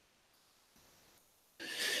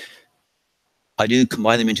 I do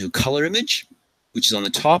combine them into a color image, which is on the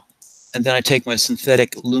top, and then I take my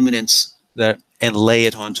synthetic luminance and lay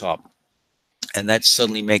it on top, and that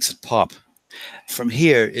suddenly makes it pop. From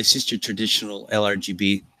here, it's just your traditional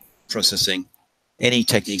LRGB processing. Any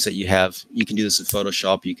techniques that you have, you can do this in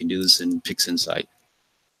Photoshop, you can do this in PixInsight.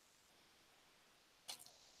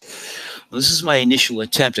 Well, this is my initial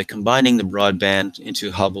attempt at combining the broadband into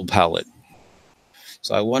a Hubble palette.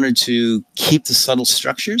 So I wanted to keep the subtle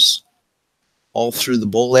structures all through the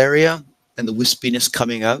bowl area and the wispiness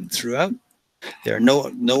coming out throughout. There are no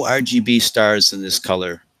RGB stars in this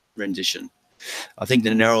color rendition. I think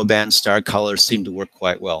the narrowband star colors seem to work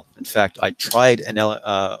quite well. In fact, I tried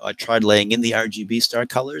laying in the RGB star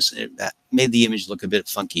colors, and that made the image look a bit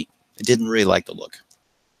funky. I didn't really like the look.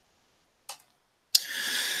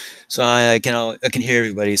 So I can hear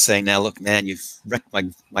everybody saying, "Now look, man, you've wrecked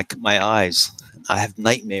my eyes. I have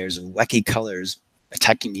nightmares of wacky colors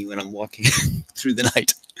attacking me when I'm walking through the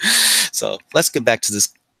night." So let's get back to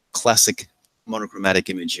this classic monochromatic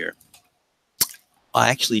image here. I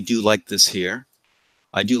actually do like this here.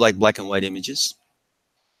 I do like black and white images.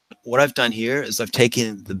 What I've done here is I've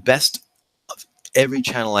taken the best of every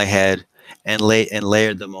channel I had and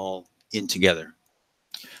layered them all in together.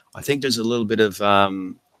 I think there's a little bit of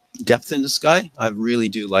depth in the sky. I really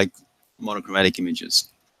do like monochromatic images.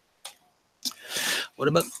 What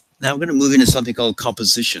about, now I'm going to move into something called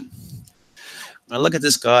composition. When I look at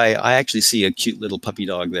this guy, I actually see a cute little puppy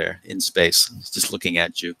dog there in space, just looking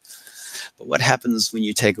at you. But what happens when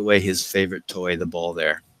you take away his favorite toy, the ball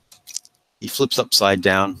there? He flips upside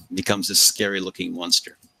down, becomes this scary looking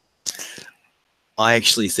monster. I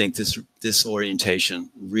actually think this orientation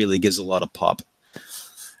really gives a lot of pop.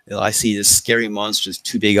 I see this scary monster with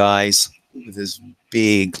two big eyes with this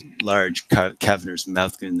big, large cavernous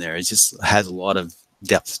mouth in there. It just has a lot of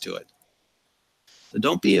depth to it. So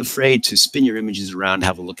don't be afraid to spin your images around and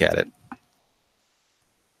have a look at it.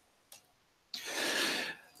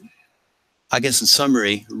 I guess in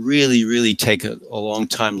summary, really take a long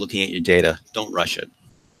time looking at your data. Don't rush it.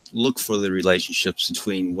 Look for the relationships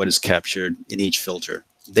between what is captured in each filter.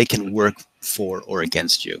 They can work for or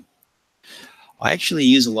against you. I actually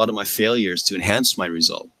use a lot of my failures to enhance my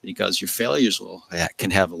result, because your failures can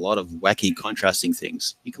have a lot of wacky contrasting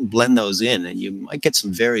things. You can blend those in and you might get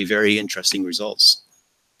some very interesting results.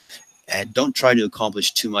 And don't try to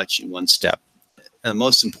accomplish too much in one step. And the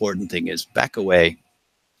most important thing is back away,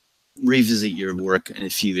 revisit your work in a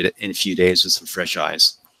few days with some fresh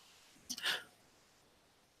eyes.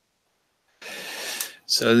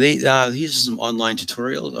 So these are some online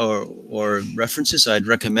tutorials or references I'd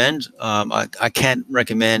recommend. I can't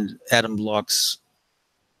recommend Adam Bloch's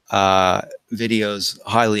videos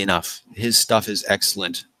highly enough. His stuff is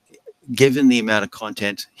excellent. Given the amount of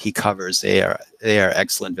content he covers, they are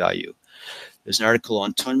excellent value. There's an article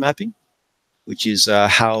on tone mapping, which is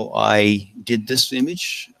how I did this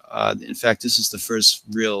image. In fact, this is the first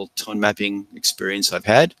real tone mapping experience I've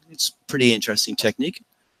had. It's a pretty interesting technique.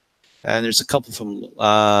 And there's a couple from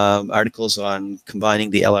articles on combining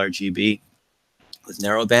the LRGB with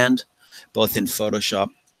narrowband, both in Photoshop,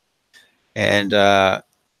 and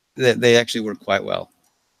they actually work quite well.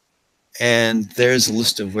 And there's a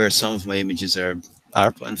list of where some of my images are.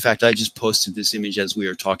 In fact, I just posted this image as we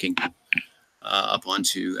were talking up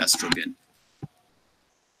onto Astrobin.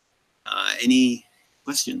 Any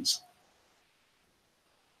questions?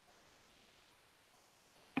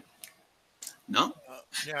 No?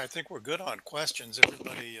 Yeah, I think we're good on questions.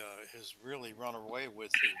 Everybody has really run away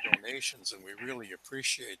with their donations, and we really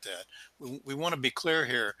appreciate that. We want to be clear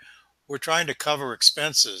here. We're trying to cover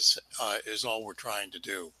expenses is all we're trying to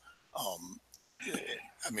do. I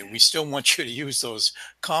mean, we still want you to use those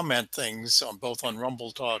comment things on both on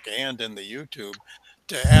Rumble Talk and in the YouTube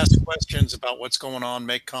to ask questions about what's going on,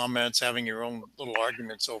 make comments, having your own little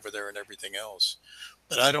arguments over there and everything else.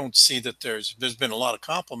 But I don't see that there's been a lot of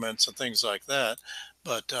compliments and things like that.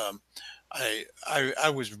 But I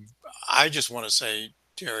just want to say,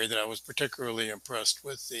 Terry, that I was particularly impressed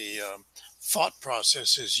with the thought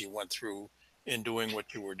processes you went through in doing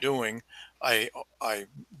what you were doing. I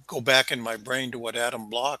go back in my brain to what Adam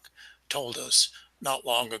Bloch told us not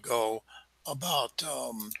long ago about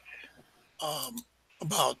um,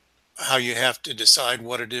 about how you have to decide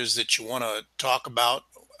what it is that you want to talk about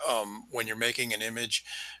when you're making an image.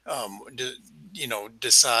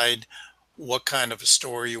 Decide what kind of a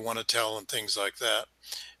story you want to tell and things like that.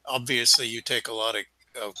 Obviously, you take a lot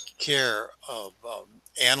of care of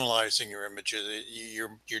analyzing your images.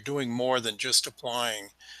 You're doing more than just applying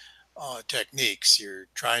techniques. You're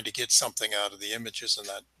trying to get something out of the images, and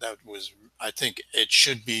that was, I think, it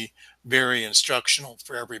should be very instructional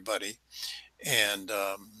for everybody. And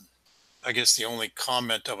I guess the only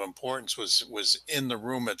comment of importance was in the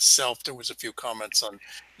room itself. There was a few comments on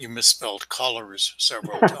you misspelled colors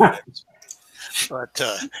several times, but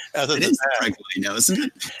other It than is the correct way now, isn't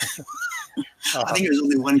it? that, I think there's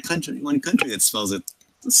only one country that spells it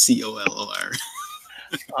COLOR.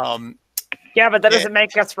 Yeah, but that doesn't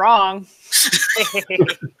make us wrong.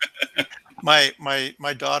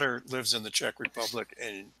 my daughter lives in the Czech Republic,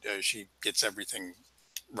 and she gets everything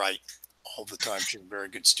right all the time. She's a very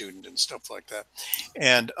good student and stuff like that.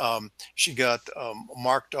 And she got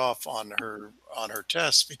marked off on her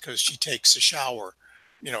test because she takes a shower.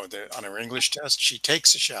 You know, on her English test, she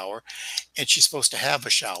takes a shower, and she's supposed to have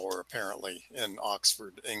a shower apparently in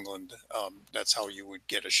Oxford, England. That's how you would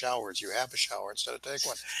get a shower, is you have a shower instead of take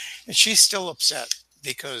one. And she's still upset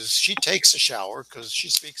because she takes a shower because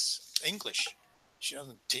she speaks English. She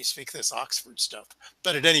doesn't speak this Oxford stuff.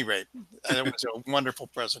 But at any rate, it was a wonderful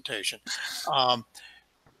presentation.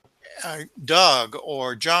 Doug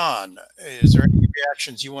or John, is there any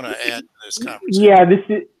reactions you want to add to this conversation? Yeah,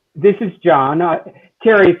 this is John.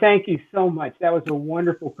 Terry, thank you so much. That was a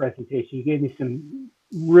wonderful presentation. You gave me some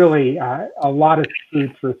really a lot of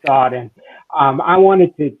food for thought, and I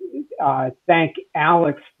wanted to thank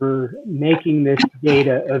Alex for making this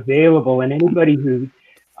data available. And anybody who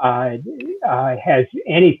has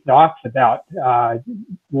any thoughts about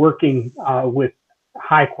working with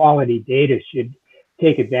high quality data should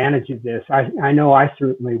take advantage of this. I know I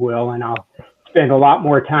certainly will, and I'll spend a lot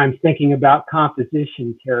more time thinking about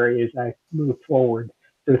composition, Terry, as I move forward.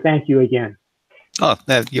 So thank you again. Oh,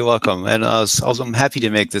 you're welcome. And I'm happy to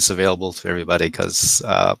make this available to everybody because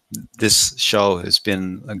this show has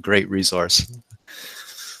been a great resource.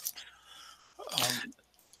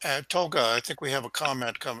 Tolga, I think we have a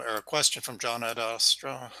comment or a question from John at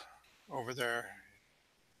Astra over there.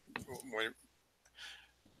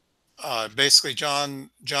 Basically, John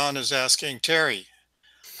is asking, Terry,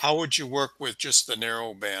 how would you work with just the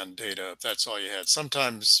narrowband data if that's all you had?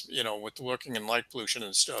 Sometimes, you know, with working in light pollution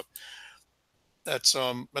and stuff, that's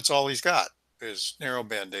all he's got is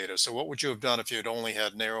narrowband data. So what would you have done if you had only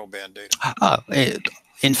had narrowband data?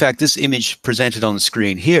 In fact, this image presented on the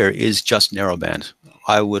screen here is just narrowband.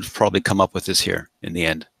 I would probably come up with this here in the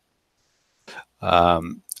end.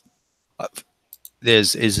 There's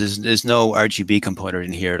no RGB component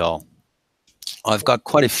in here at all. I've got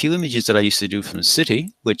quite a few images that I used to do from the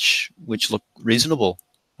city, which look reasonable,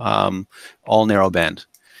 all narrowband.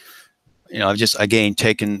 You know, I've just again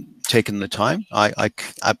taken the time. I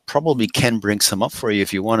probably can bring some up for you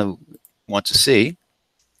if you want to see.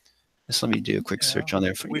 Just let me do a quick search on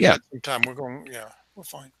there for you. We've got some time. We're going. Yeah, we're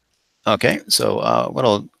fine. Okay, so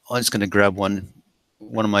I'm just going to grab one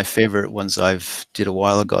of my favorite ones I've did a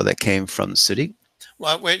while ago that came from the city.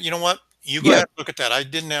 Well, wait. You know what? You go ahead and look at that. I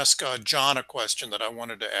didn't ask John a question that I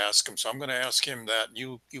wanted to ask him, so I'm going to ask him that.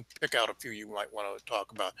 You pick out a few you might want to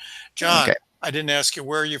talk about. John, okay. I didn't ask you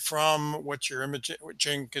where are you from, what's your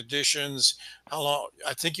imaging conditions, how long.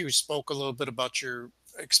 I think you spoke a little bit about your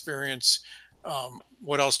experience.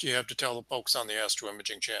 What else do you have to tell the folks on the Astro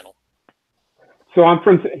Imaging channel? So I'm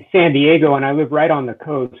from San Diego, and I live right on the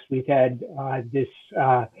coast. We've had this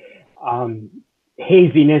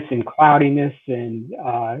haziness and cloudiness and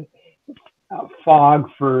fog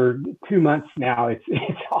for 2 months now. It's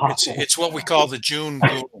awful. It's what we call the June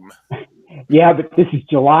gloom. Yeah, but this is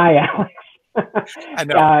July, Alex. I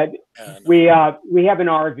know. We have an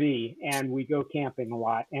RV and we go camping a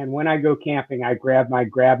lot. And when I go camping, I grab my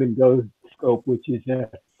grab and go scope, which is a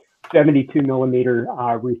 72 millimeter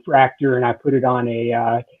refractor, and I put it on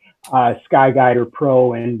a Skyguider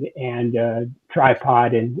Pro and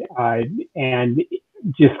tripod, and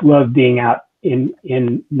just love being out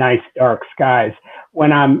in nice dark skies.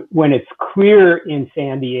 When it's clear in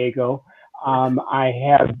San Diego, I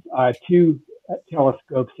have two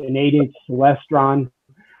telescopes, an 8-inch Celestron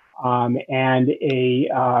and a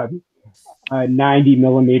 90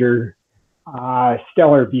 millimeter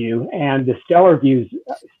stellar view. And the stellar view is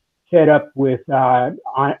set up with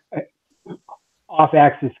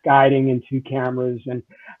off-axis guiding and 2 cameras. And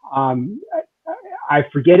I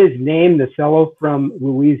forget his name, the fellow from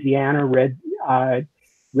Louisiana, Red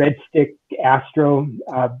Stick Astro,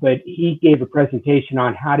 but he gave a presentation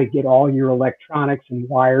on how to get all your electronics and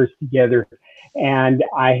wires together. And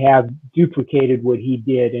I have duplicated what he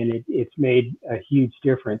did, and it's made a huge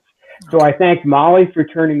difference. So I thank Molly for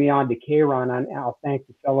turning me on to Kron, and I'll thank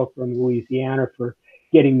the fellow from Louisiana for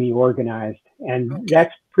getting me organized. And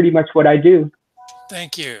that's pretty much what I do.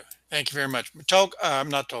 Thank you. Thank you very much. I'm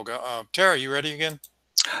not Tolga. Tara, you ready again?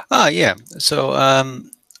 Yeah. So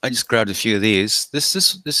I just grabbed a few of these.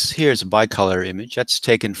 This here is a bicolor image that's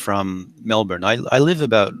taken from Melbourne. I live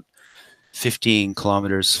about 15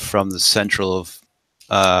 kilometers from the central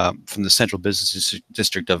business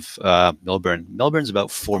district of Melbourne. Melbourne's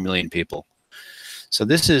about 4 million people. So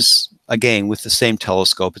this is, again, with the same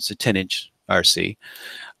telescope. It's a 10-inch RC.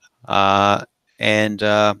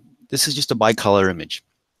 This is just a bicolor image.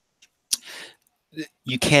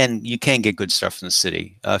 You can get good stuff from the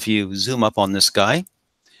city. If you zoom up on this guy,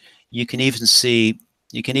 you can even see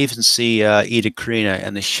Eta Carina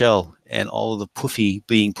and the shell and all of the puffy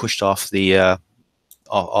being pushed off the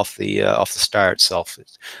star itself.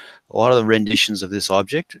 A lot of the renditions of this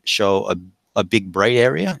object show a big bright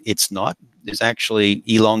area. It's not. It's actually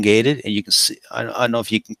elongated, and you can see. I don't know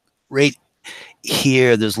if you can right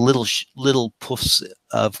here. There's little puffs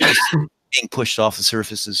of being pushed off the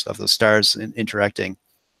surfaces of the stars and interacting.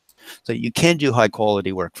 So you can do high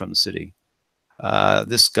quality work from the city.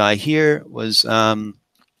 This guy here was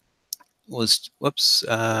whoops.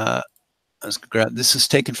 Let's grab. This is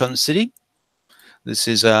taken from the city. This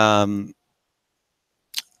is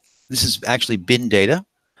actually bin data.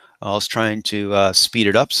 I was trying to speed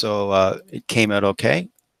it up, so it came out okay.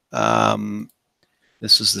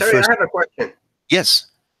 This is the Terry, first. I have a question.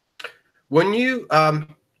 Yes. When you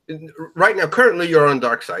right now, currently you're on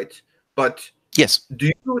dark site, but Yes. do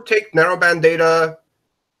you take narrowband data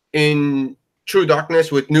in true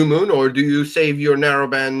darkness with new moon, or do you save your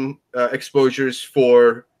narrowband exposures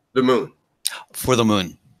for the moon? For the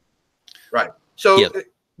moon. Right. So Yep.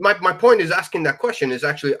 my point is asking that question is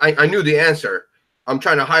actually, I knew the answer. I'm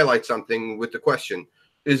trying to highlight something with the question,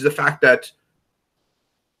 is the fact that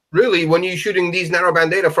really when you're shooting these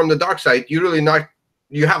narrowband data from the dark side, you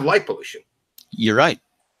have light pollution. You're right.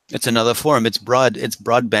 It's another form. It's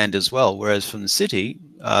broadband as well. Whereas from the city,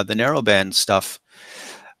 the narrowband stuff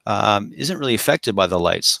isn't really affected by the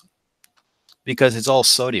lights because it's all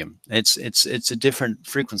sodium. It's a different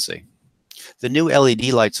frequency. The new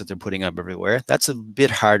LED lights that they're putting up everywhere, that's a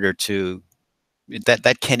bit harder to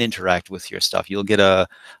that can interact with your stuff. You'll get a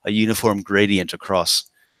uniform gradient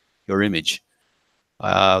across your image.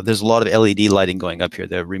 There's a lot of LED lighting going up here.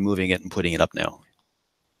 They're removing it and putting it up now.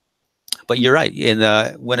 But you're right.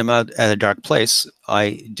 When I'm out at a dark place,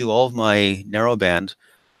 I do all of my narrowband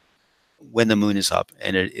when the moon is up,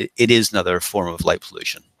 and it is another form of light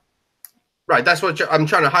pollution. Right. That's what I'm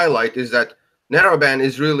trying to highlight, is that narrowband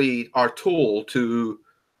is really our tool to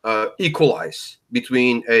equalize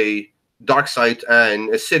between a dark site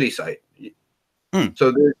and a city site.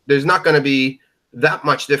 So there's not going to be that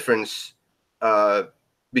much difference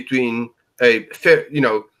between a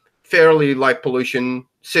fairly light pollution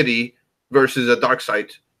city versus a dark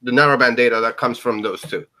site. The narrowband data that comes from those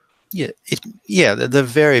two. Yeah, they're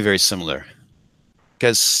very, very similar.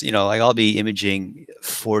 Because like I'll be imaging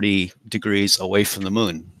 40 degrees away from the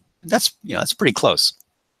moon. That's pretty close.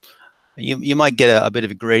 You might get a bit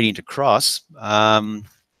of a gradient across,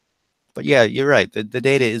 but yeah, you're right. The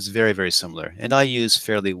data is very, very similar, and I use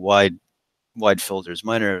fairly wide filters.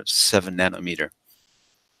 Mine are 7 nanometer,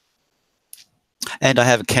 and I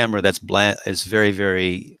have a camera that's is very,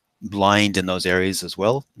 very blind in those areas as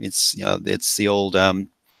well. It's it's the old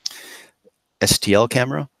STL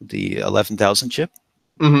camera, the 11,000 chip.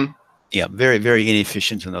 Mm-hmm. Yeah, very, very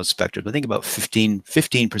inefficient in those spectrums. I think about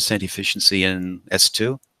 15% efficiency in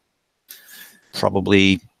S2.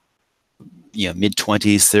 Probably,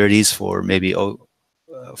 mid-20s, 30s for maybe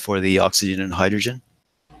for the oxygen and hydrogen,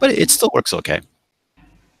 but it still works okay.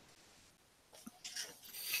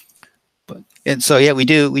 And so yeah, we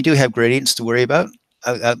do have gradients to worry about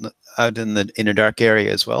out in a dark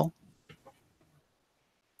area as well.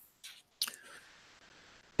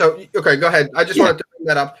 So, okay, go ahead. I just wanted to bring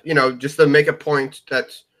that up, just to make a point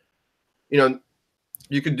that, you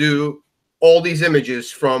could do all these images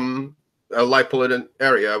from a light polluted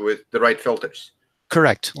area with the right filters.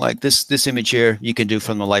 Correct. Like this image here, you can do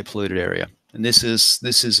from the light polluted area, and this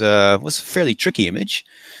was a fairly tricky image.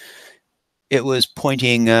 It was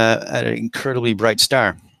pointing at an incredibly bright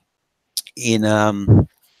star in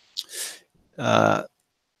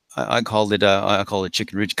I call it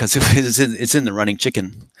Chicken Ridge because it's in the running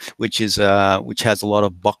chicken, which has a lot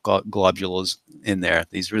of buck globules in there.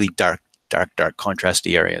 These really dark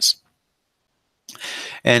contrasty areas.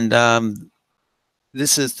 And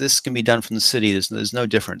this can be done from the city. There's no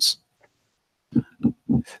difference.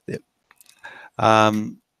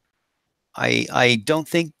 I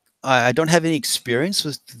don't have any experience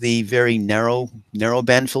with the very narrow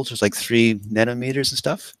band filters like 3 nanometers and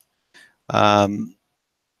stuff.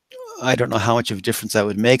 I don't know how much of a difference that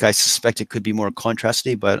would make. I suspect it could be more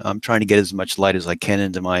contrasty, but I'm trying to get as much light as I can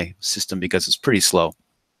into my system because it's pretty slow.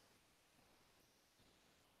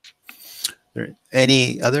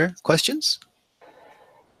 Any other questions?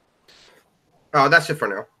 That's it for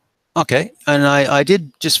now. Okay, and I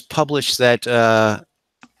did just publish that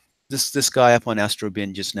this guy up on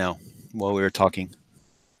AstroBin just now while we were talking.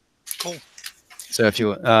 Cool. So if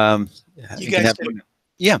you You you can guys have did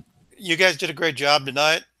yeah. You guys did a great job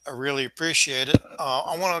tonight. I really appreciate it.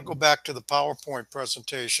 I want to go back to the PowerPoint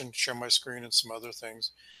presentation, share my screen and some other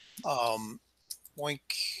things. Um, boink,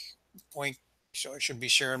 boink. So I should be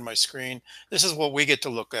sharing my screen. This is what we get to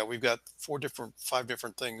look at. We've got 5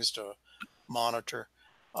 different things to monitor,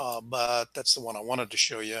 but that's the one I wanted to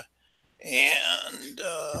show you. And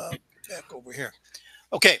back over here.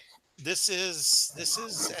 Okay, this is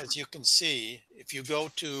as you can see, if you go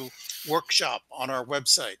to workshop on our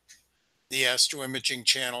website,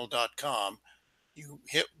 theastroimagingchannel.com, you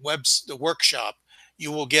hit the workshop,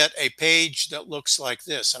 you will get a page that looks like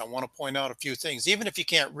this. And I want to point out a few things. Even if you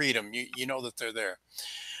can't read them, you know that they're there.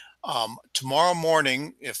 Tomorrow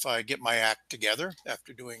morning, if I get my act together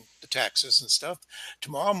after doing the taxes and stuff,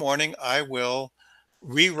 tomorrow morning I will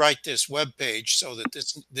rewrite this web page so that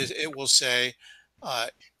this it will say uh,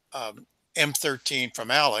 M13 from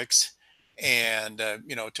Alex, and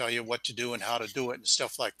tell you what to do and how to do it and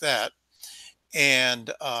stuff like that.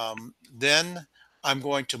 And then I'm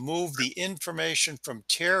going to move the information from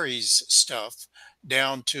Terry's stuff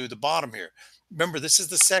down to the bottom here. Remember, this is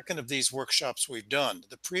the second of these workshops we've done.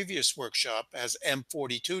 The previous workshop has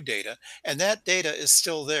M42 data, and that data is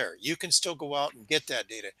still there. You can still go out and get that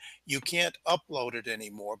data. You can't upload it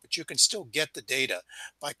anymore, but you can still get the data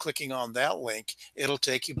by clicking on that link. It'll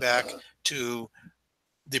take you back to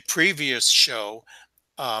the previous show,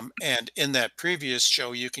 and in that previous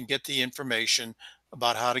show, you can get the information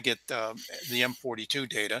about how to get the M42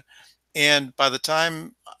 data. And by the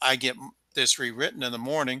time I get this rewritten in the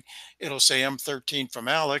morning, it'll say M13 from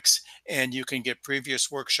Alex, and you can get previous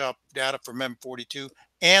workshop data from M42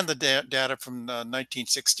 and the data from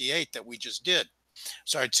 1968 that we just did.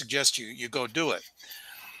 So I'd suggest you go do it.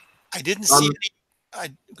 I didn't see Um,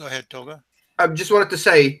 any. Go ahead, Toga. I just wanted to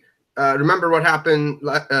say, remember what happened.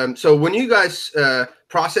 So when you guys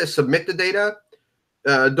submit the data,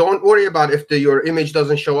 don't worry about if your image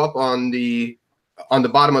doesn't show up on the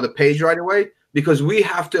bottom of the page right away, because we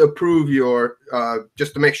have to approve your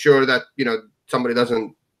just to make sure that somebody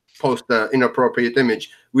doesn't post the inappropriate image.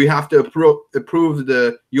 We have to approve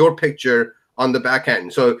your picture on the back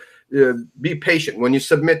end. So be patient when you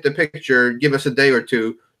submit the picture. Give us a day or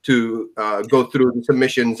two to go through the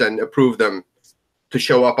submissions and approve them to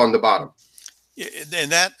show up on the bottom. And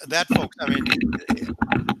that folks, I mean,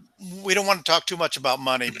 we don't want to talk too much about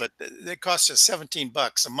money, but it costs us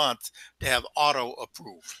 $17 a month to have auto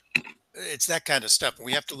approve. It's that kind of stuff. And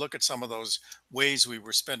we have to look at some of those ways we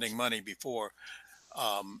were spending money before.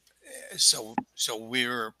 So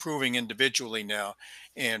we're approving individually now.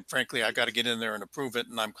 And frankly, I got to get in there and approve it.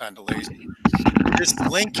 And I'm kind of lazy. This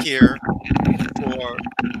link here for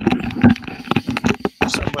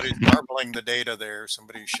somebody's garbling the data there.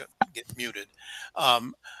 Somebody should get muted.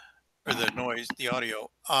 Or the noise, the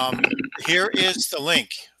audio. Here is the link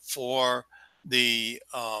for the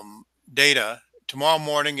data. Tomorrow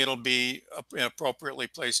morning, it'll be appropriately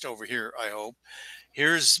placed over here, I hope.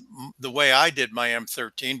 Here's the way I did my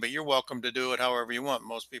M13, but you're welcome to do it however you want.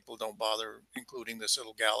 Most people don't bother including this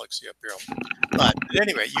little galaxy up here. But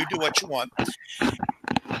anyway, you do what you want.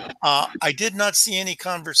 I did not see any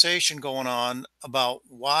conversation going on about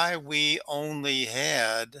why we only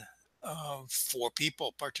had 4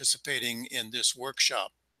 people participating in this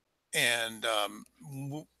workshop, and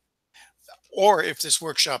or if this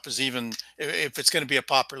workshop is even if it's going to be a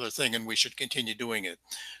popular thing and we should continue doing it.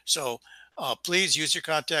 So please use your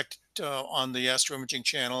contact on the Astro Imaging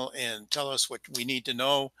channel and tell us what we need to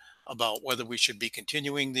know about whether we should be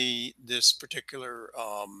continuing this particular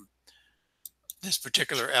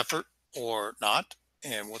effort or not,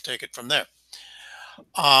 and we'll take it from there.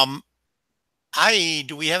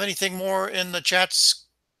 Do we have anything more in the chats?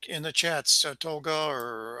 Tolga,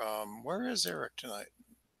 or where is Eric tonight?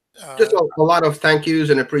 Just a lot of thank yous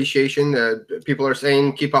and appreciation. People are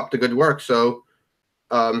saying keep up the good work. So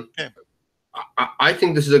Okay. I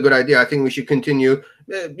think this is a good idea. I think we should continue.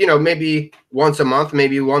 Maybe once a month,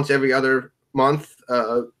 maybe once every other month,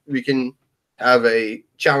 we can have a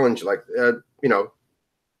challenge like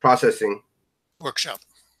processing Workshop.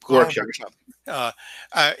 workshop.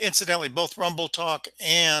 Incidentally, both Rumble Talk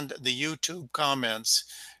and the YouTube comments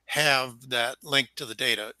have that link to the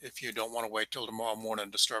data if you don't want to wait till tomorrow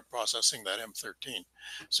morning to start processing that M13.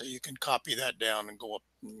 So you can copy that down and go up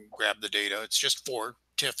and grab the data. It's just 4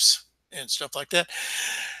 TIFFs and stuff like that.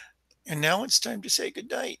 And now it's time to say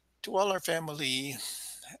goodnight to all our family.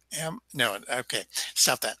 No, okay,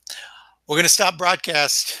 stop that. We're going to stop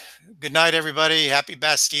broadcast. Good night, everybody. Happy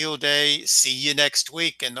Bastille Day. See you next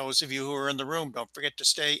week. And those of you who are in the room, don't forget to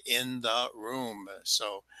stay in the room.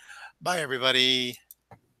 So, bye, everybody.